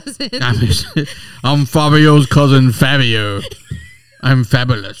cousin. I'm Fabio's cousin, Fabio. I'm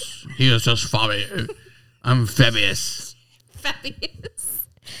fabulous. He is just Fabio. I'm Fabius. Fabio.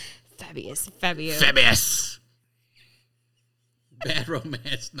 Fabius. Bad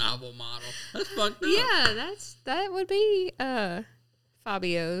romance novel model. That's fucked up. Yeah, that would be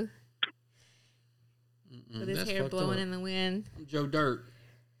Fabio. With his hair blowing in the wind. I'm Joe Dirt.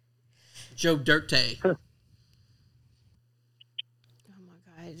 Joe Dirte. Oh my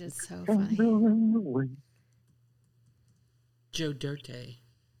God, it's just so funny. Joe Dirte.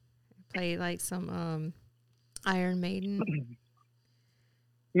 Play like some Iron Maiden.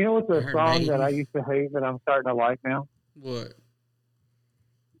 You know what's a Iron song Maiden. that I used to hate that I'm starting to like now? What?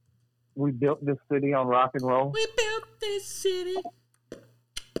 We built this city on rock and roll. We built this city.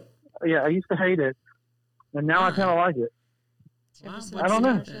 Yeah, I used to hate it, and now I kind of like it. Wow, I don't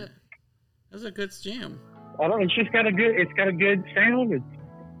know. That's a good jam. I don't. It's just got a good. It's got a good sound. It's,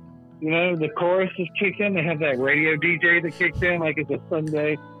 the chorus is kicking. They have that radio DJ that kicks in like it's a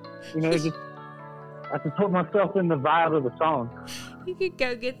Sunday. Just I can put myself in the vibe of the song. You could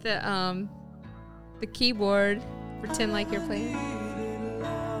go get the keyboard, pretend like you're playing.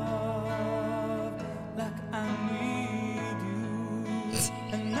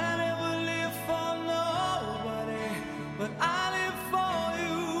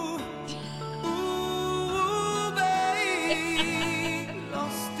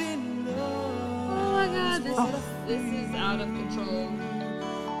 Oh my God, this is out of control.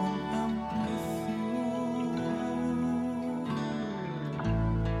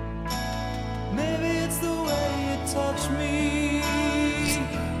 Maybe it's the way you touch me,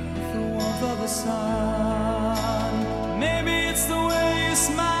 the warmth of the sun. Maybe it's the way you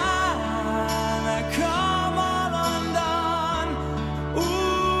smile that come all undone.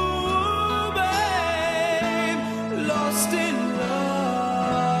 Ooh, babe, lost in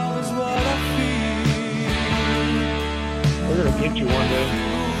love is what I feel. We're gonna get you one day.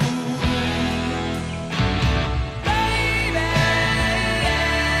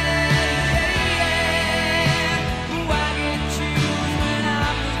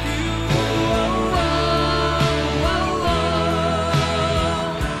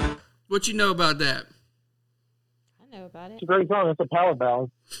 What you know about that? I know about it. It's a great song. It's a power ballad.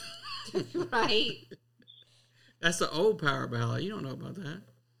 Right. That's the old power ballad. You don't know about that.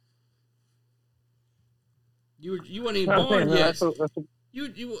 You weren't even born yet. You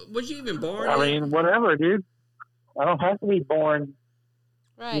was you even born? I yet? mean, whatever, dude. I don't have to be born,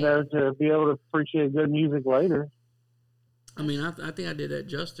 Right. to be able to appreciate good music later. I mean, I think I did that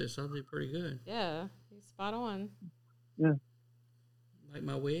justice. I did pretty good. Yeah, he's spot on. Yeah, Like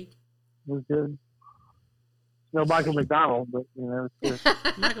my wig. it was good. No Michael McDonald, but it's good.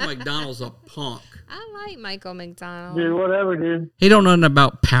 Michael McDonald's a punk. I like Michael McDonald. Dude, whatever, dude. He don't know nothing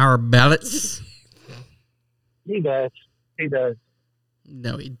about power ballads. He does. He does.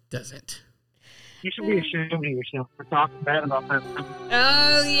 No, he doesn't. You should be ashamed of yourself for talking bad about that.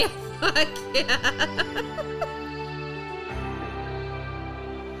 Oh yeah, fuck yeah.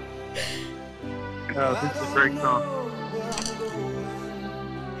 Oh, this is a great song.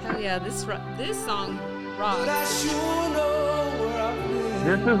 Oh yeah, this song rocks.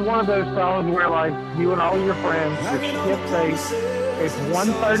 This is one of those songs where, like, you and all your friends just skip face. It's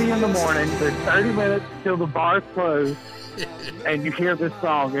 1:30 in the morning. There's 30 minutes till the bar's closed, and you hear this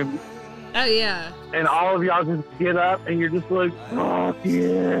song, and Oh yeah. all of y'all just get up, and you're just like, oh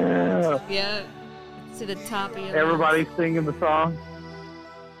yeah! Yeah. To the top of your Everybody's singing the song.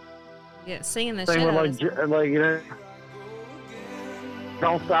 Yeah, singing the Same shit with out of it.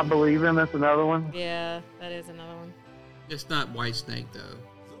 Don't Stop Believing. That's another one. Yeah, that is another one. It's not White Snake though.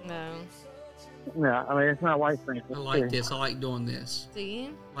 No. Yeah, I mean it's not White Snake. I like this. I like doing this. Do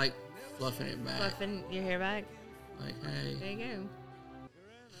you? Like fluffing it back. Fluffing your hair back? Like, hey. There you go.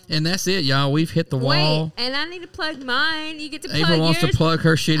 And that's it, y'all. We've hit the wall. Wait, and I need to plug mine. You get to plug April wants to yours? plug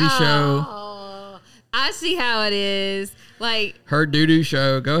her shitty show. Oh, I see how it is. Like, Her doo-doo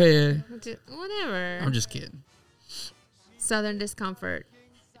show. Go ahead. whatever. I'm just kidding. Southern Discomfort.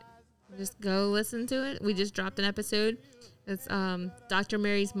 Just go listen to it. We just dropped an episode. It's Dr.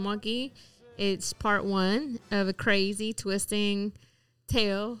 Mary's Monkey. It's part 1 of a crazy, twisting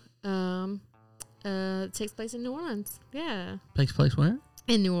tale. It takes place in New Orleans. Yeah. Takes place where?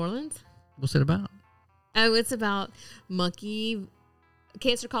 In New Orleans. What's it about? Oh, it's about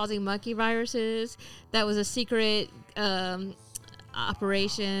cancer-causing monkey viruses. That was a secret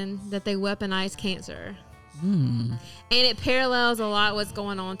operation that they weaponized cancer. And it parallels a lot what's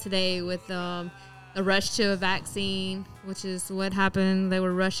going on today with a rush to a vaccine, which is what happened. They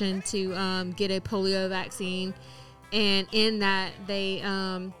were rushing to get a polio vaccine, and in that they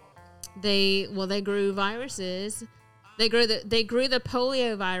grew viruses. They grew the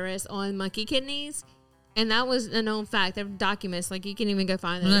polio virus on monkey kidneys, and that was a known fact. There are documents, like you can even go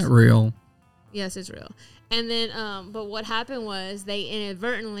find those. Isn't that real? Yes, it's real. And then, but what happened was they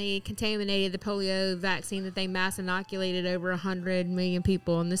inadvertently contaminated the polio vaccine that they mass inoculated over 100 million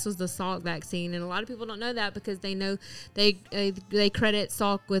people, and this was the Salk vaccine. And a lot of people don't know that because they know they credit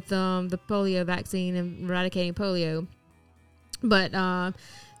Salk with the polio vaccine and eradicating polio. But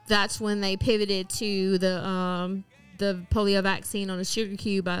that's when they pivoted to the the polio vaccine on a sugar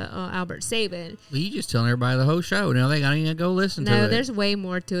cube by Albert Sabin. Well, you just telling everybody the whole show. Now they got to go listen to it. No, there's way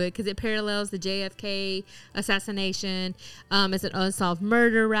more to it because it parallels the JFK assassination. It's an unsolved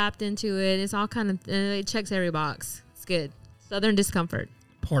murder wrapped into it. It's all kind of, it checks every box. It's good. Southern Discomfort.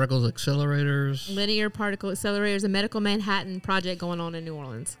 Particles accelerators. Linear particle accelerators, a medical Manhattan project going on in New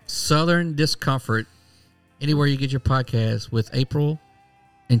Orleans. Southern Discomfort. Anywhere you get your podcast with April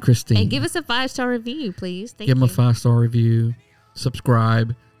and Christine. And give us a 5-star review, please. Thank you. Give them a 5-star review.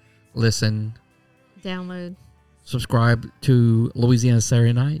 Subscribe. Listen. Download. Subscribe to Louisiana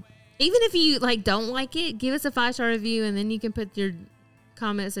Saturday Night. Even if you don't like it, give us a 5-star review, and then you can put your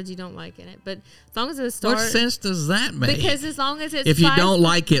comments that you don't like in it. But as long as it's a star, what sense does that make? Because as long as it's if you don't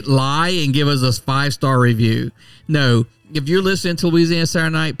like it, lie and give us a 5-star review. No, if you're listening to Louisiana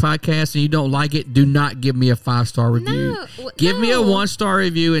Saturday Night podcast and you don't like it, do not give me a 5-star review. Give me a 1-star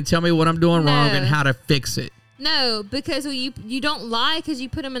review and tell me what I'm doing wrong and how to fix it. No, because you don't lie because you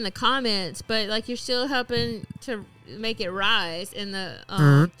put them in the comments, but you're still helping to make it rise in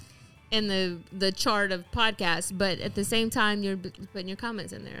the in the chart of podcasts, but at the same time you're putting your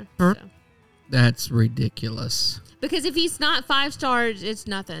comments in there. So. That's ridiculous. Because if he's not 5 stars, it's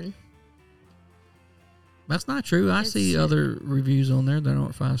nothing. That's not true. I see other reviews on there that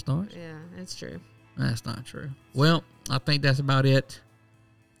aren't 5 stars. Yeah, that's true. That's not true. Well, I think that's about it.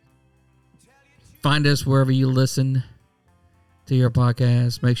 Find us wherever you listen to your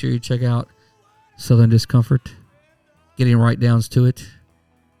podcast. Make sure you check out Southern Discomfort. Getting right downs to it.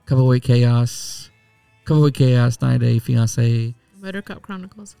 Couple Week Chaos, 90-Day Fiancé, Motor Cup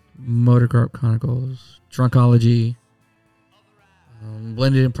Chronicles, Drunkology,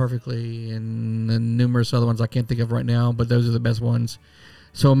 Blended Imperfectly, and numerous other ones I can't think of right now, but those are the best ones.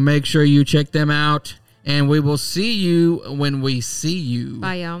 So make sure you check them out, and we will see you when we see you.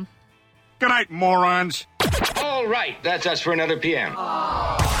 Bye, y'all. Good night, morons. All right, that's us for another PM.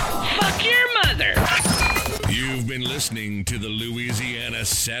 Fuck your mother. You've been listening to the Louisiana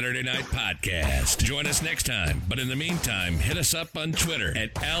Saturday Night Podcast. Join us next time. But in the meantime, hit us up on Twitter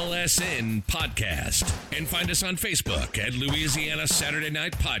at LSN Podcast. And find us on Facebook at Louisiana Saturday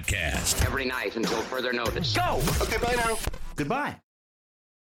Night Podcast. Every night until further notice. Go! Okay, bye now. Goodbye.